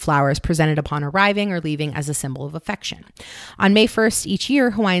a wreath of flowers presented upon arriving or leaving as a symbol of affection. On May 1st each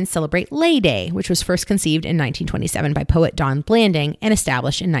year, Hawaiians celebrate Lei Day, which was first conceived in 1927 by poet Don Blanding and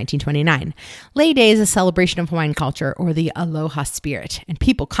established in 1929. Lei Day is a celebration of Hawaiian culture, or the aloha spirit, and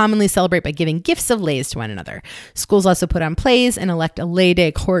people commonly celebrate by giving gifts of leis to one another. Schools also put on plays and elect a Lei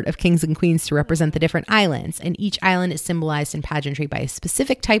Day court of kings and queens scenes to represent the different islands, and each island is symbolized in pageantry by a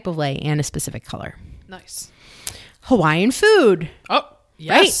specific type of lei and a specific color. Nice. Hawaiian food. Oh,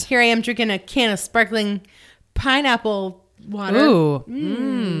 yes. Right? Here I am drinking a can of sparkling pineapple water.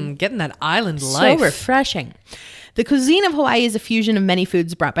 Ooh, getting that island life. So refreshing. The cuisine of Hawaii is a fusion of many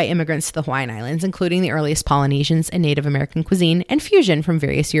foods brought by immigrants to the Hawaiian Islands, including the earliest Polynesians and Native American cuisine, and fusion from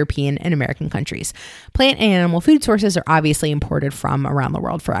various European and American countries. Plant and animal food sources are obviously imported from around the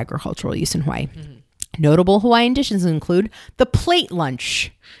world for agricultural use in Hawaii. Mm-hmm. Notable Hawaiian dishes include the plate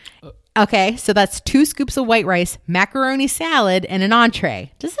lunch. Okay, so that's 2 scoops of white rice, macaroni salad, and an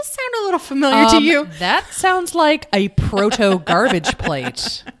entree. Does this sound a little familiar to you? That sounds like a proto garbage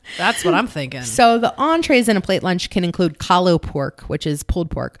plate. That's what I'm thinking. So the entrees in a plate lunch can include kalo pork, which is pulled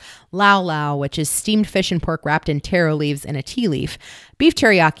pork, lau lau, which is steamed fish and pork wrapped in taro leaves and a tea leaf, beef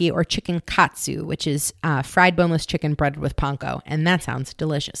teriyaki, or chicken katsu, which is fried boneless chicken breaded with panko. And that sounds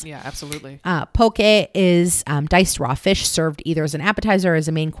delicious. Yeah, absolutely. Poke is diced raw fish served either as an appetizer or as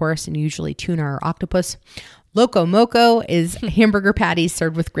a main course, and usually tuna or octopus. Loco moco is hamburger patties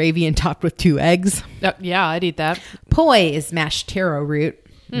served with gravy and topped with 2 eggs. Yeah, I'd eat that. Poi is mashed taro root.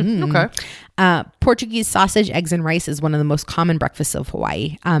 Okay. Portuguese sausage, eggs, and rice is one of the most common breakfasts of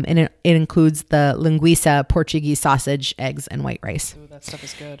Hawaii. And it includes the linguiça, Portuguese sausage, eggs, and white rice. Ooh, that stuff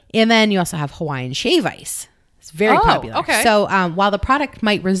is good. And then you also have Hawaiian shave ice. It's very popular. Okay. So while the product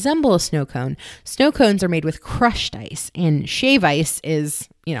might resemble a snow cone, snow cones are made with crushed ice, and shave ice is,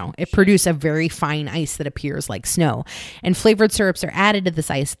 it produces a very fine ice that appears like snow. And flavored syrups are added to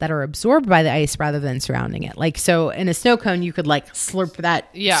this ice that are absorbed by the ice rather than surrounding it. Like, so in a snow cone, you could slurp that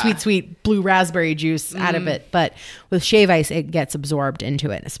sweet blue raspberry juice out of it. But with shave ice, it gets absorbed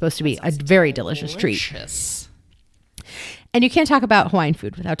into it. It's supposed to be a very delicious treat. And you can't talk about Hawaiian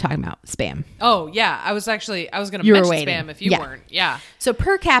food without talking about Spam. Oh, yeah. I was going to mention Spam if you weren't. Yeah. So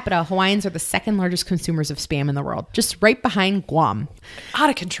per capita, Hawaiians are the second largest consumers of Spam in the world, just right behind Guam. Out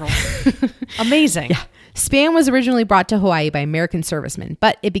of control. Amazing. Yeah. Spam was originally brought to Hawaii by American servicemen,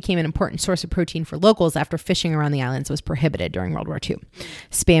 but it became an important source of protein for locals after fishing around the islands was prohibited during World War II.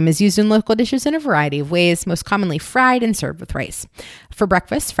 Spam is used in local dishes in a variety of ways, most commonly fried and served with rice. For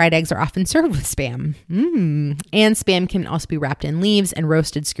breakfast, fried eggs are often served with Spam. And Spam can also be wrapped in leaves and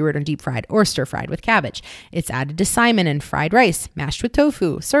roasted, skewered, or deep fried, or stir fried with cabbage. It's added to salmon and fried rice, mashed with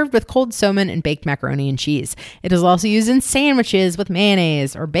tofu, served with cold somen and baked macaroni and cheese. It is also used in sandwiches with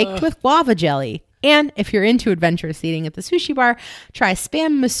mayonnaise or baked with guava jelly. And if you're into adventurous eating at the sushi bar, try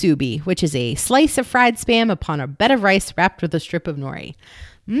Spam musubi, which is a slice of fried Spam upon a bed of rice wrapped with a strip of nori.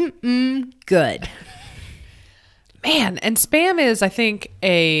 Good. Man, and Spam is, I think,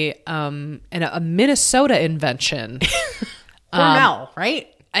 a Minnesota invention. Cornell, right?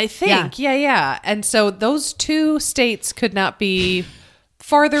 I think. Yeah. And so those 2 states could not be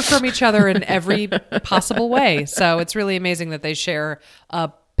farther from each other in every possible way. So it's really amazing that they share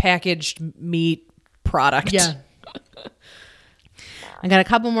a packaged meat product. Yeah. I got a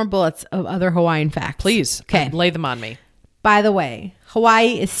couple more bullets of other Hawaiian facts. Please. Okay. Lay them on me. By the way,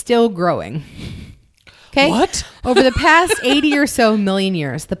 Hawaii is still growing. Okay. What? Over the past 80 or so million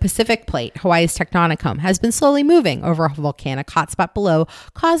years, the Pacific Plate, Hawaii's tectonic home, has been slowly moving over a volcanic hotspot below,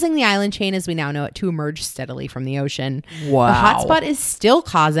 causing the island chain as we now know it to emerge steadily from the ocean. Wow. The hotspot is still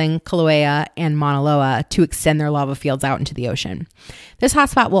causing Kilauea and Mauna Loa to extend their lava fields out into the ocean. This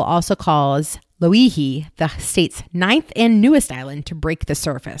hotspot will also cause Loihi, the state's 9th and newest island, to break the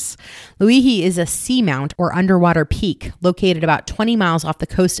surface. Loihi is a seamount or underwater peak located about 20 miles off the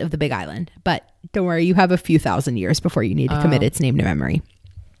coast of the Big Island. But don't worry, you have a few thousand years before you need to commit its name to memory.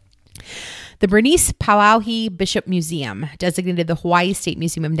 The Bernice Pauauhi Bishop Museum, designated the Hawaii State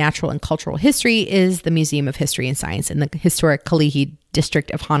Museum of Natural and Cultural History, is the Museum of History and Science in the historic Kalihi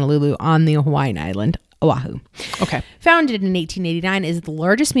district of Honolulu on the Hawaiian island, Oahu. Okay. Founded in 1889, is the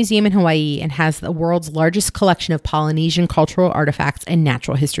largest museum in Hawaii and has the world's largest collection of Polynesian cultural artifacts and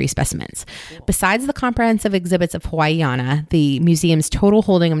natural history specimens. Cool. Besides the comprehensive exhibits of Hawaiiana, the museum's total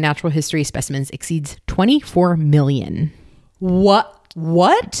holding of natural history specimens exceeds 24 million. What?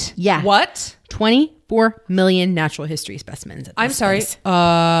 Yeah. What? 24 million natural history specimens. I'm sorry.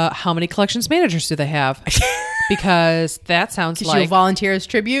 How many collections managers do they have? Because that sounds like... you volunteer as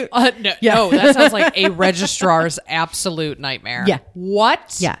tribute? No, that sounds like a registrar's absolute nightmare. Yeah.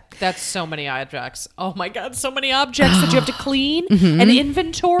 What? Yeah. That's so many objects. Oh my God, so many objects that you have to clean and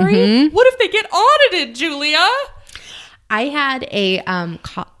inventory. What if they get audited, Julia? I had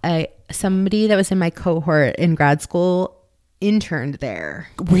somebody that was in my cohort in grad school interned there.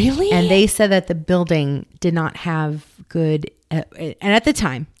 Really? And they said that the building did not have good, and at the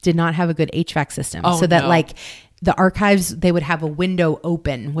time did not have a good HVAC system. Oh, so that no. the archives, they would have a window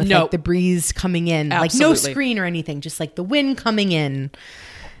open with No. like the breeze coming in, like Absolutely. no screen or anything, just like the wind coming in.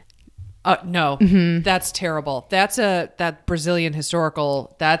 No, that's terrible. That Brazilian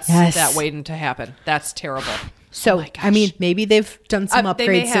historical. That's Yes. that waiting to happen. That's terrible. So, my gosh. I mean, maybe they've done some They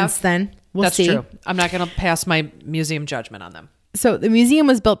may upgrades have. since then. We'll That's see. true. I'm not going to pass my museum judgment on them. So the museum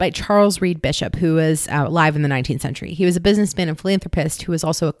was built by Charles Reed Bishop, who was alive in the 19th century. He was a businessman and philanthropist who was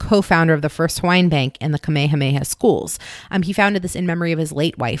also a co-founder of the first Hawaiian Bank and the Kamehameha Schools. He founded this in memory of his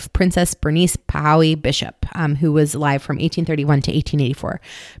late wife, Princess Bernice Pahaui Bishop, who was alive from 1831 to 1884.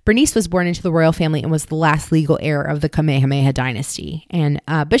 Bernice was born into the royal family and was the last legal heir of the Kamehameha dynasty. And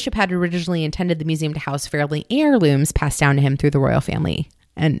Bishop had originally intended the museum to house fairly heirlooms passed down to him through the royal family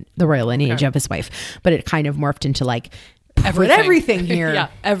and the royal lineage of his wife. But it kind of morphed into like, put everything here. Yeah,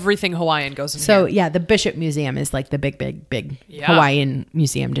 everything Hawaiian goes in So here. yeah, the Bishop Museum is like the big Yeah. Hawaiian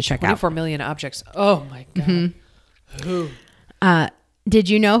museum to check out. 24 million objects. Oh my God. Did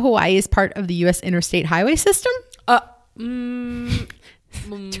you know Hawaii is part of the U.S. interstate highway system?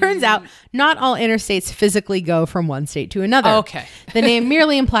 Turns out not all interstates physically go from one state to another. Okay. The name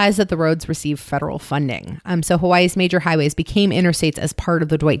merely implies that the roads receive federal funding. So Hawaii's major highways became interstates as part of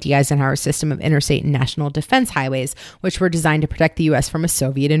the Dwight D. Eisenhower system of interstate and national defense highways, which were designed to protect the U.S. from a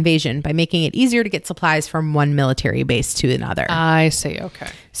Soviet invasion by making it easier to get supplies from one military base to another. I see. Okay.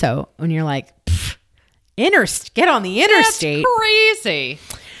 So when you're like, get on the interstate. That's crazy.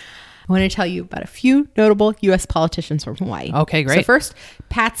 I want to tell you about a few notable U.S. politicians from Hawaii. Okay, great. So first,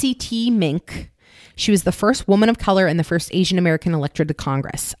 Patsy T. Mink. She was the first woman of color and the first Asian American elected to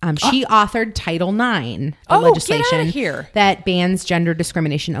Congress. She authored Title IX, the legislation get outta here. that bans gender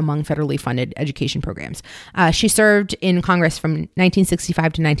discrimination among federally funded education programs. She served in Congress from 1965 to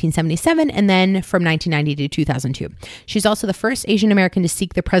 1977 and then from 1990 to 2002. She's also the first Asian American to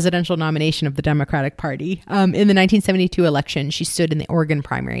seek the presidential nomination of the Democratic Party. In the 1972 election, she stood in the Oregon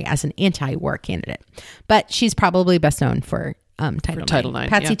primary as an anti-war candidate. But she's probably best known for Title IX.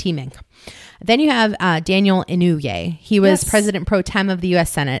 Patsy yeah. T. Mink. Then you have Daniel Inouye. He was Yes. president pro tem of the U.S.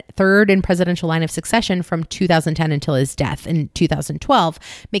 Senate, third in presidential line of succession from 2010 until his death in 2012,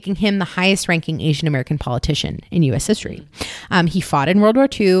 making him the highest ranking Asian American politician in U.S. history. He fought in World War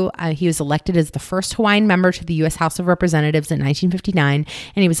II. He was elected as the first Hawaiian member to the U.S. House of Representatives in 1959,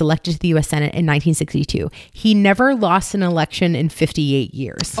 and he was elected to the U.S. Senate in 1962. He never lost an election in 58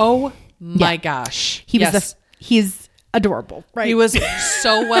 years. Oh my gosh. He's adorable, right? He was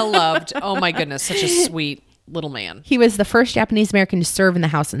so well loved. Oh my goodness. Such a sweet little man. He was the first Japanese American to serve in the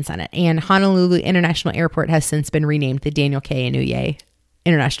House and Senate, and Honolulu International Airport has since been renamed the Daniel K. Inouye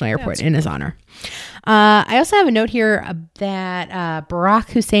International Airport in his honor. I also have a note here that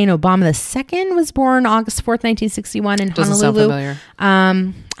Barack Hussein Obama II was born August 4th, 1961 in Doesn't sound Honolulu. familiar.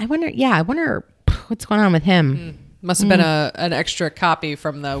 I wonder what's going on with him. Must have been an extra copy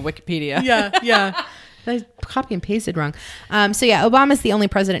from the Wikipedia. Yeah. I copy and pasted wrong. Obama's the only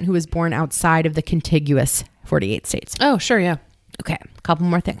president who was born outside of the contiguous 48 states. Oh, sure. Yeah. Okay, a couple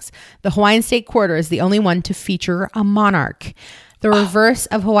more things. The Hawaiian State Quarter is the only one to feature a monarch. The reverse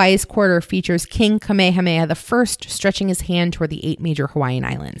of Hawaii's quarter features King Kamehameha I stretching his hand toward the 8 major Hawaiian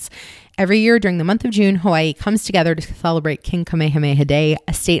islands. Every year during the month of June, Hawaii comes together to celebrate King Kamehameha Day,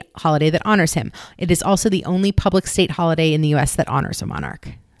 a state holiday that honors him. It is also the only public state holiday in the U.S. that honors a monarch.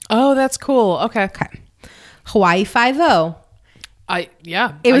 Oh, that's cool. Okay. Hawaii Five-0.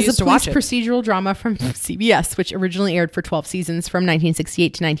 It was a police procedural drama from CBS, which originally aired for 12 seasons from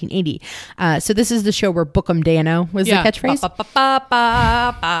 1968 to 1980. So this is the show where Bookum Dano was the catchphrase.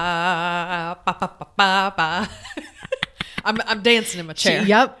 I'm dancing in my chair.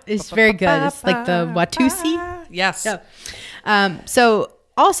 Yep, it's very good. It's like the Watusi. Yes. So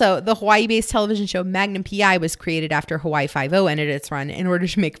also, the Hawaii-based television show Magnum P.I. was created after Hawaii Five-0 ended its run in order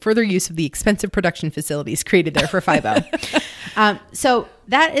to make further use of the expensive production facilities created there for Five-0. So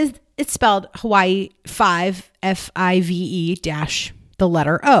that is, it's spelled Hawaii 5, F-I-V-E dash the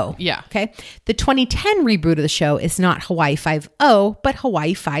letter O. Yeah. Okay. The 2010 reboot of the show is not Hawaii 5-0, but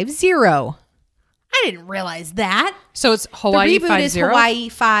Hawaii 5-0. I didn't realize that. So it's Hawaii The reboot 5-0? is Hawaii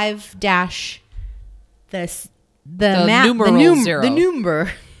 5 dash the number 0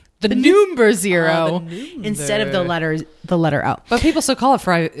 instead of the letter O. But people still call it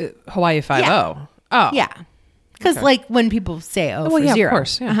Hawaii 5-0. Yeah. Oh. Yeah. Because like when people say O for yeah, 0. of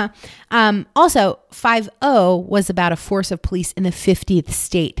course. Yeah. Also, 5-0 was about a force of police in the 50th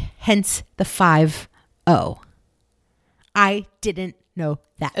state, hence the 5-0. I didn't know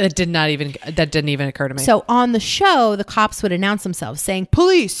that. That didn't even occur to me. So on the show, the cops would announce themselves saying,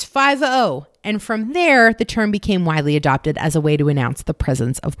 "Police 5-0." And from there, the term became widely adopted as a way to announce the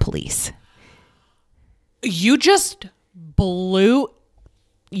presence of police. You just blew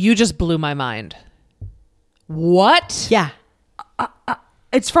my mind. What? Yeah.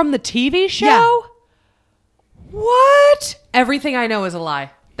 It's from the TV show? Yeah. What? Everything I know is a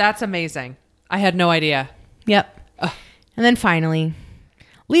lie. That's amazing. I had no idea. Yep. And then finally,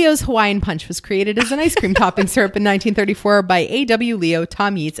 Leo's Hawaiian Punch was created as an ice cream topping syrup in 1934 by A.W. Leo,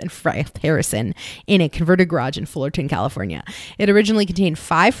 Tom Yeats, and Fred Harrison in a converted garage in Fullerton, California. It originally contained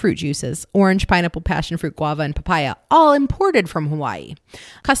 5 fruit juices: orange, pineapple, passion fruit, guava, and papaya, all imported from Hawaii.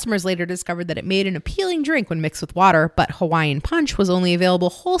 Customers later discovered that it made an appealing drink when mixed with water, but Hawaiian Punch was only available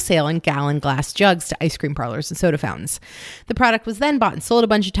wholesale in gallon glass jugs to ice cream parlors and soda fountains. The product was then bought and sold a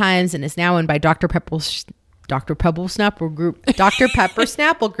bunch of times and is now owned by Dr. Pepper Snapple Group. Dr. Pepper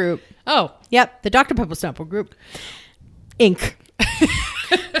Snapple Group. Oh. Yep, the Dr. Pepper Snapple Group, Inc.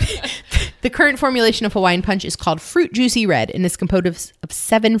 The current formulation of Hawaiian Punch is called Fruit Juicy Red and is composed of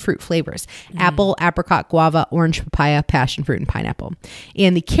 7 fruit flavors: apple, apricot, guava, orange, papaya, passion fruit, and pineapple.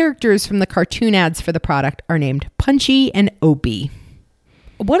 And the characters from the cartoon ads for the product are named Punchy and Opie.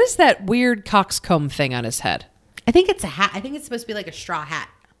 What is that weird coxcomb thing on his head? I think it's a hat. I think it's supposed to be like a straw hat.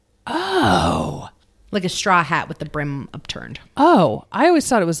 Oh. Like a straw hat with the brim upturned. Oh, I always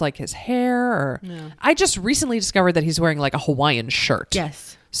thought it was like his hair or... No. I just recently discovered that he's wearing like a Hawaiian shirt.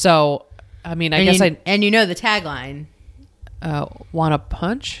 Yes. So, I mean, I guess And you know the tagline. Want a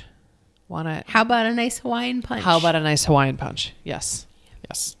punch? How about a nice Hawaiian punch? How about a nice Hawaiian punch? Yes.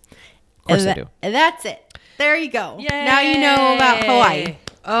 Yes. Of course I do. And that's it. There you go. Yay. Now you know about Hawaii.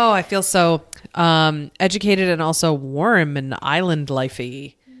 Oh, I feel so educated and also warm and island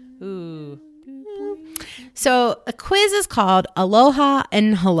lifey. Ooh. So a quiz is called Aloha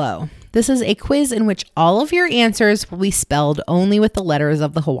and Hello. This is a quiz in which all of your answers will be spelled only with the letters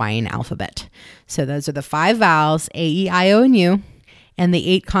of the Hawaiian alphabet. So those are the 5 vowels, A, E, I, O, and U, and the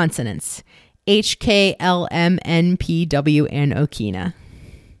 8 consonants, H, K, L, M, N, P, W, and Okina.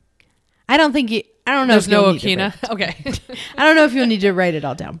 I don't know. There's if no you'll need Okina. to Okay. I don't know if you'll need to write it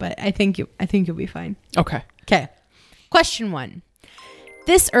all down, but I think you'll be fine. Okay. Okay. Question 1.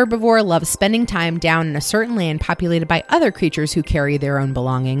 This herbivore loves spending time down in a certain land populated by other creatures who carry their own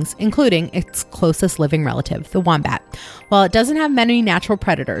belongings, including its closest living relative, the wombat. While it doesn't have many natural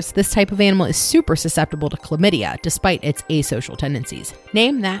predators, this type of animal is super susceptible to chlamydia, despite its asocial tendencies.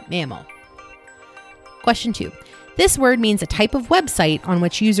 Name that mammal. Question 2. This word means a type of website on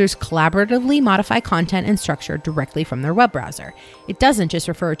which users collaboratively modify content and structure directly from their web browser. It doesn't just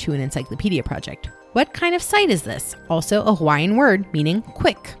refer to an encyclopedia project. What kind of site is this? Also a Hawaiian word meaning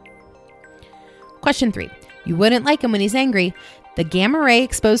quick. Question 3. You wouldn't like him when he's angry. The Gamma Ray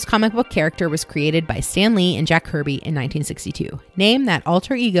exposed comic book character was created by Stan Lee and Jack Kirby in 1962. Name that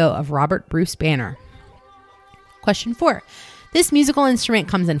alter ego of Robert Bruce Banner. Question 4. This musical instrument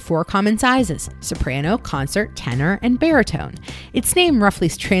comes in 4 common sizes: soprano, concert, tenor, and baritone. Its name roughly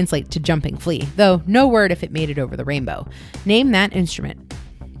translates to jumping flea, though no word if it made it over the rainbow. Name that instrument.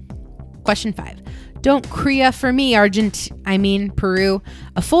 Question 5. Don't cria for me, Peru.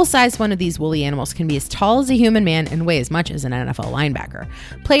 A full-size one of these woolly animals can be as tall as a human man and weigh as much as an NFL linebacker.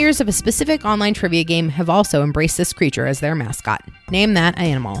 Players of a specific online trivia game have also embraced this creature as their mascot. Name that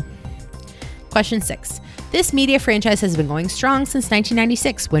animal. Question 6. This media franchise has been going strong since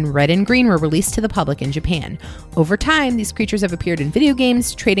 1996 when Red and Green were released to the public in Japan. Over time, these creatures have appeared in video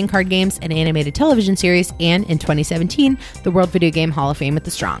games, trading card games, and animated television series, and in 2017, the World Video Game Hall of Fame at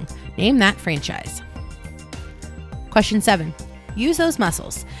the Strong. Name that franchise. Question 7. Use those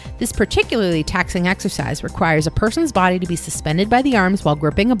muscles. This particularly taxing exercise requires a person's body to be suspended by the arms while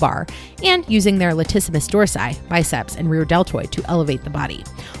gripping a bar and using their latissimus dorsi, biceps, and rear deltoid to elevate the body.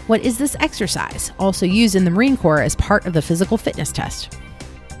 What is this exercise? Also used in the Marine Corps as part of the physical fitness test.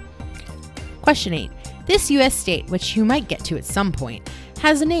 Question 8. This U.S. state, which you might get to at some point,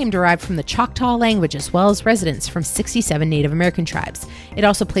 has a name derived from the Choctaw language as well as residents from 67 Native American tribes. It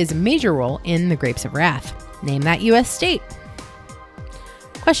also plays a major role in the Grapes of Wrath. Name that U.S. state.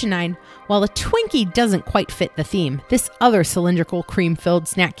 Question 9. While a Twinkie doesn't quite fit the theme, this other cylindrical cream-filled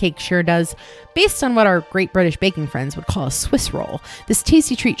snack cake sure does. Based on what our Great British Baking friends would call a Swiss roll, this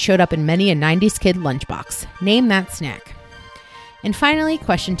tasty treat showed up in many a 90s kid lunchbox. Name that snack. And finally,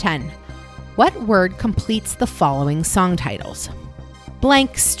 question 10. What word completes the following song titles?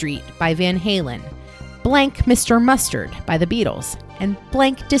 Blank Street by Van Halen, Blank Mr. Mustard by the Beatles, and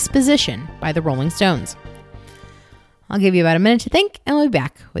Blank Disposition by the Rolling Stones. I'll give you about a minute to think, and we'll be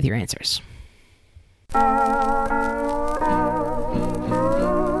back with your answers.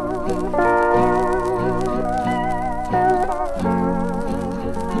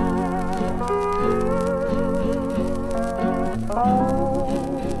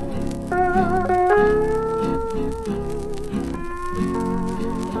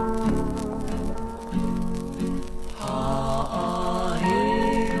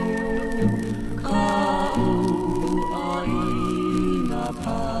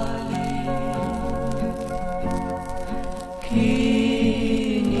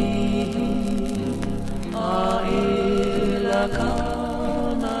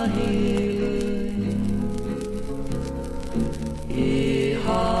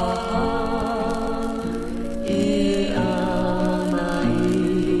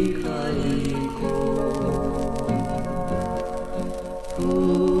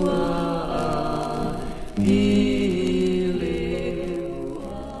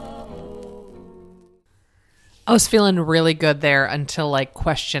 I was feeling really good there until like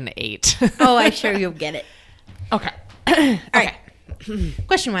question 8. Oh, I'm sure you'll get it. Okay. All right.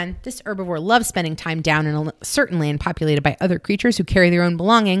 Question 1. This herbivore loves spending time down in a certain land populated by other creatures who carry their own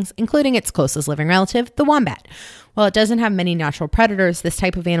belongings, including its closest living relative, the wombat. While it doesn't have many natural predators, this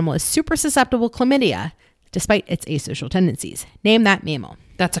type of animal is super susceptible to chlamydia, despite its asocial tendencies. Name that mammal.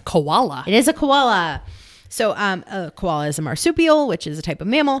 That's a koala. It is a koala. So a koala is a marsupial, which is a type of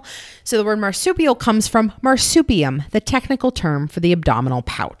mammal. So the word marsupial comes from marsupium, the technical term for the abdominal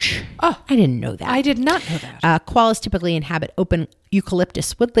pouch. Oh, I didn't know that. I did not know that. Koalas typically inhabit open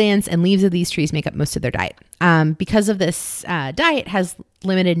eucalyptus woodlands, and leaves of these trees make up most of their diet. Because of this diet has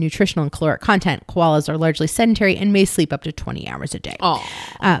limited nutritional and caloric content, koalas are largely sedentary and may sleep up to 20 hours a day.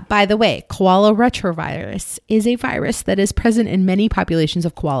 By the way, koala retrovirus is a virus that is present in many populations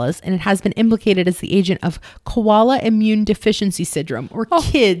of koalas, and it has been implicated as the agent of koala immune deficiency syndrome, or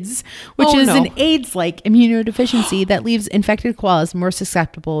KIDS, which is an AIDS-like immunodeficiency that leaves infected koalas more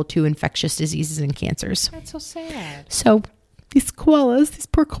susceptible to infectious diseases and cancers. That's so sad. So these koalas, these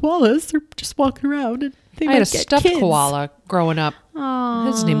poor koalas, are just walking around and they I had a might get stuffed kids. koala growing up.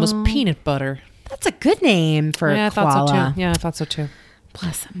 His name was Peanut Butter. That's a good name for Yeah, I a koala. thought so too. Yeah, I thought so too.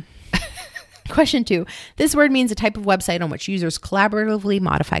 Bless him. Question 2. This word means a type of website on which users collaboratively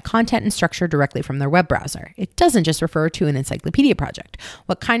modify content and structure directly from their web browser. It doesn't just refer to an encyclopedia project.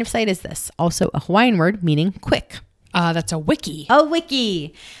 What kind of site is this? Also a Hawaiian word meaning quick. That's a wiki. A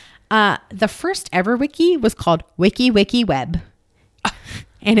wiki. The first ever wiki was called WikiWikiWeb.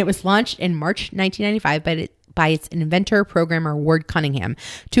 And it was launched in March 1995 by its inventor, programmer Ward Cunningham,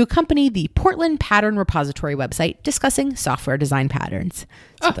 to accompany the Portland Pattern Repository website discussing software design patterns.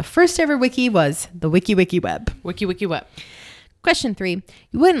 So the first ever wiki was the WikiWikiWeb. WikiWikiWeb. Question 3.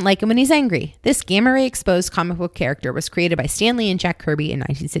 You wouldn't like him when he's angry. This gamma ray exposed comic book character was created by Stan Lee and Jack Kirby in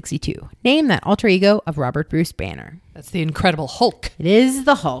 1962. Name that alter ego of Robert Bruce Banner. That's the Incredible Hulk. It is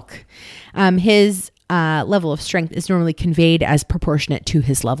the Hulk. His level of strength is normally conveyed as proportionate to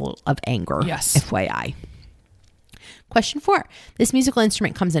his level of anger. Yes. FYI. Question 4. This musical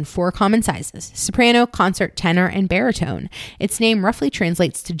instrument comes in 4 common sizes: soprano, concert, tenor, and baritone. Its name roughly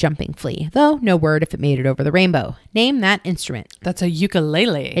translates to jumping flea, though no word if it made it over the rainbow. Name that instrument. That's a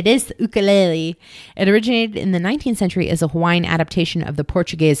ukulele. It is the ukulele. It originated in the 19th century as a Hawaiian adaptation of the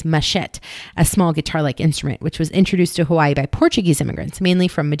Portuguese machete, a small guitar-like instrument, which was introduced to Hawaii by Portuguese immigrants, mainly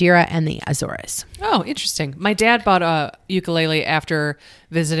from Madeira and the Azores. Oh, interesting. My dad bought a ukulele after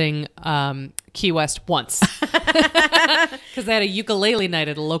visiting Key West once. Because they had a ukulele night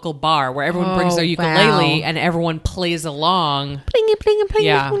at a local bar where everyone brings their ukulele and everyone plays along. Pling, pling, pling,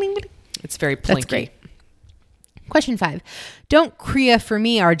 Yeah. pling, pling. It's very plinky. That's great. Question 5. Don't cria for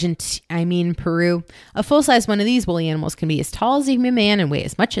me, Peru. A full-size one of these woolly animals can be as tall as a human man and weigh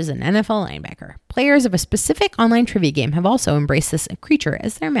as much as an NFL linebacker. Players of a specific online trivia game have also embraced this creature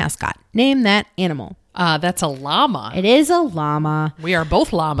as their mascot. Name that animal. That's a llama. It is a llama. We are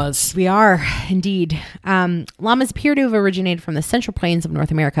both llamas. We are, indeed. Llamas appear to have originated from the central plains of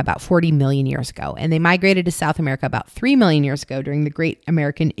North America about 40 million years ago, and they migrated to South America about 3 million years ago during the Great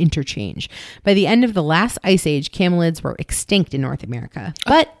American Interchange. By the end of the last ice age, camelids were extinct in North America.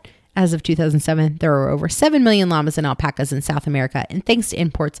 But as of 2007, there were over 7 million llamas and alpacas in South America, and thanks to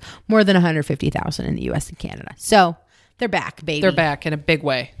imports, more than 150,000 in the U.S. and Canada. So they're back, baby. They're back in a big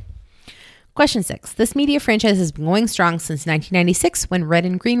way. Question 6. This media franchise has been going strong since 1996 when Red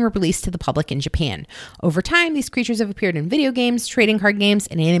and Green were released to the public in Japan. Over time, these creatures have appeared in video games, trading card games,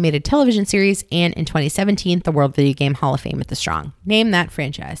 and animated television series, and in 2017, the World Video Game Hall of Fame at the Strong. Name that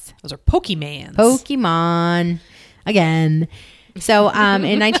franchise. Those are Pokemans. Pokemon. Again. So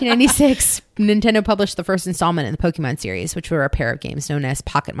in 1996, Nintendo published the first installment in the Pokemon series, which were a pair of games known as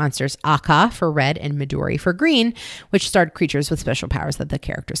Pocket Monsters Aka for red and Midori for green, which starred creatures with special powers that the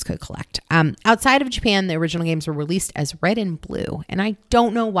characters could collect. Outside of Japan, the original games were released as red and blue, and I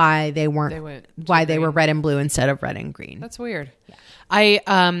don't know why they were red and blue instead of red and green. That's weird.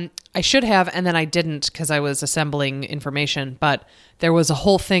 I should have, and then I didn't because I was assembling information, but there was a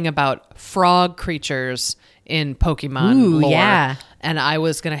whole thing about frog creatures in Pokemon lore. Yeah. And I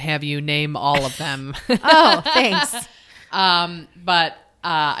was going to have you name all of them. Oh, thanks. But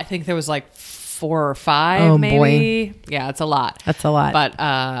I think there was like 4 or 5 maybe. Boy. Yeah, it's a lot. That's a lot. But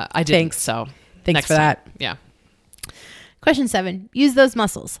I didn't. Thanks. So thanks next for that. time. Yeah. Question 7. Use those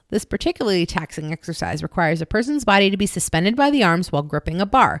muscles. This particularly taxing exercise requires a person's body to be suspended by the arms while gripping a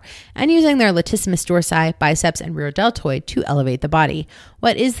bar and using their latissimus dorsi, biceps, and rear deltoid to elevate the body.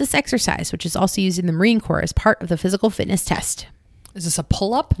 What is this exercise, which is also used in the Marine Corps as part of the physical fitness test? Is this a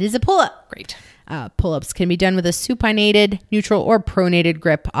pull-up? It is a pull-up. Great. Pull-ups can be done with a supinated, neutral, or pronated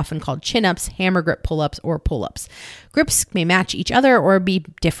grip, often called chin-ups, hammer grip pull-ups, or pull-ups. Grips may match each other or be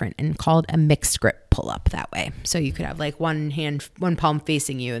different and called a mixed grip pull-up that way. So you could have like one palm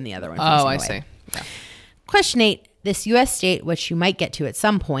facing you and the other one facing away. I see. Yeah. Question 8. This U.S. state, which you might get to at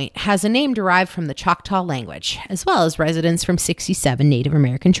some point, has a name derived from the Choctaw language, as well as residents from 67 Native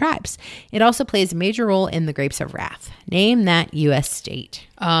American tribes. It also plays a major role in the Grapes of Wrath. Name that U.S. state.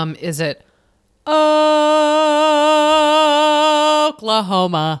 Is it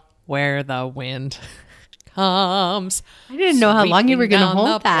Oklahoma, where the wind comes? I didn't know how long you were going to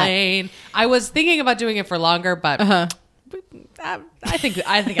hold that. Plane. I was thinking about doing it for longer, but I think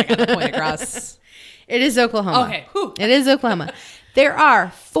I got the point across. It is Oklahoma. Okay. Whew. It is Oklahoma. There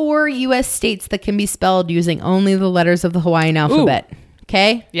are 4 U.S. states that can be spelled using only the letters of the Hawaiian alphabet.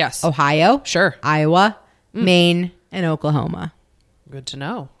 Okay? Yes. Ohio. Sure. Iowa, Maine, and Oklahoma. Good to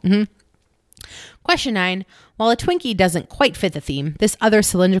know. Question 9. While a Twinkie doesn't quite fit the theme, this other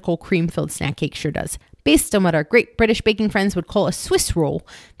cylindrical cream-filled snack cake sure does. Based on what our great British baking friends would call a Swiss roll,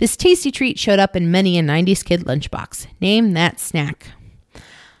 this tasty treat showed up in many a 90s kid lunchbox. Name that snack.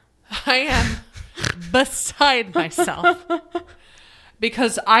 I am beside myself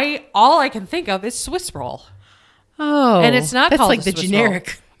because all I can think of is Swiss roll. Oh, And it's not that's called like a the Swiss generic.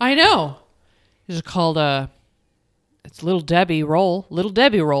 roll. I know. It's called it's Little Debbie roll. Little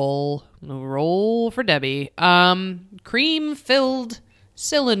Debbie roll. Roll for Debbie. Cream filled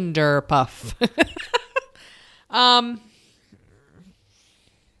cylinder puff.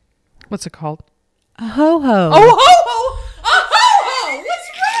 What's it called? A ho-ho. Oh, ho-ho! A ho-ho! What's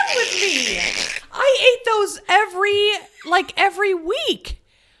wrong with me? I ate those every week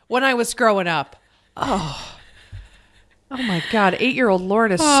when I was growing up. Oh my God. 8-year-old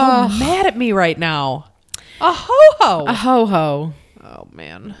Lauren is so mad at me right now. A ho-ho. A ho-ho. Oh,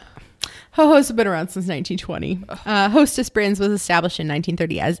 man. Ho-Ho's have been around since 1920. Hostess Brands was established in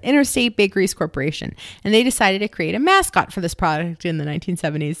 1930 as Interstate Bakeries Corporation, and they decided to create a mascot for this product in the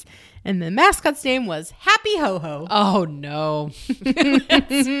 1970s. And the mascot's name was Happy Ho-Ho. Oh, no.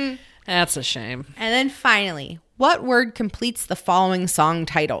 That's a shame. And then finally, what word completes the following song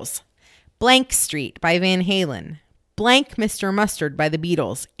titles? Blank Street by Van Halen, Blank Mr. Mustard by the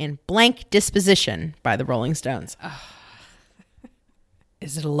Beatles, and Blank Disposition by the Rolling Stones.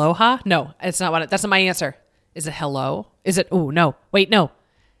 Is it aloha? No, it's not what that's not my answer. Is it hello? Is it, oh, no. Wait, no.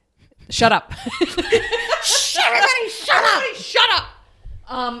 Shut up. Everybody shut up! Shut up.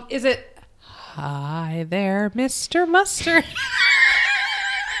 Is it, hi there, Mr. Mustard?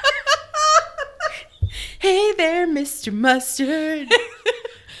 Hey there, Mr. Mustard.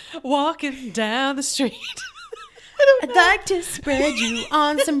 Walking down the street. I'd like to spread you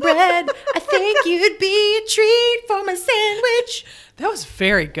on some bread. I think you'd be a treat for my sandwich. That was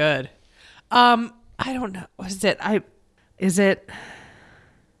very good. I don't know. What is it? Is it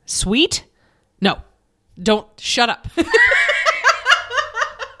sweet? No. Don't. Shut up.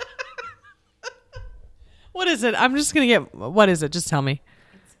 What is it? I'm just going to get, what is it? Just tell me.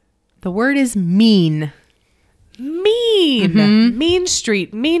 The word is mean. Mean. Mean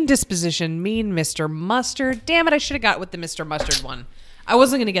street. Mean disposition. Mean Mr. Mustard. Damn it. I should have got with the Mr. Mustard one. I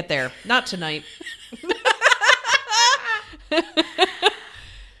wasn't going to get there. Not tonight.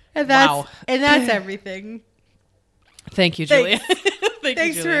 And that's, Wow. And that's everything. Thank you, Julia.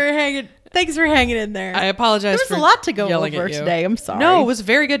 Thanks for hanging in there. I apologize. There was a lot to go yelling over at you today. I'm sorry. No, it was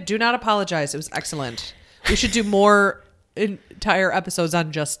very good. Do not apologize. It was excellent. We should do more entire episodes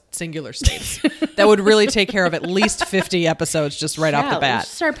on just singular states. That would really take care of at least 50 episodes just right off the bat. Let's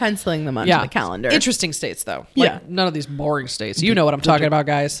start penciling them onto the calendar. Interesting states, though. Yeah. None of these boring states. You know what I'm talking about,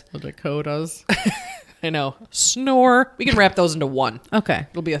 guys. The Dakotas. I know. Snore. We can wrap those into one. Okay.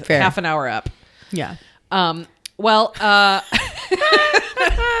 It'll be a Fair. half an hour up. Yeah.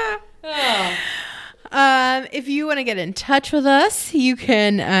 If you want to get in touch with us, you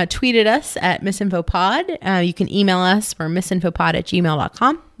can tweet at us at misinfopod. You can email us. We're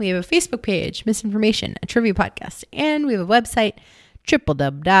misinfopod@gmail.com. We have a Facebook page, Misinformation, a trivia podcast. And we have a website,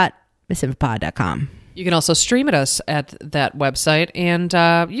 www.misinfopod.com. You can also stream at us at that website, and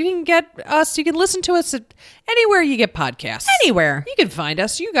you can get us. You can listen to us at anywhere you get podcasts. Anywhere. You can find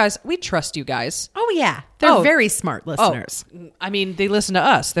us. You guys, we trust you guys. Oh, yeah. They're very smart listeners. I mean, they listen to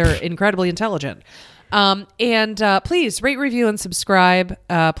us. They're incredibly intelligent. And please rate, review, and subscribe.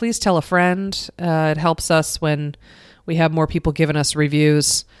 Please tell a friend. It helps us when we have more people giving us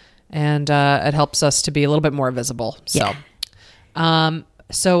reviews, and it helps us to be a little bit more visible. So,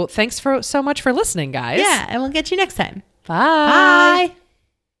 so thanks so much for listening, guys. Yeah, and we'll get you next time. Bye. Bye.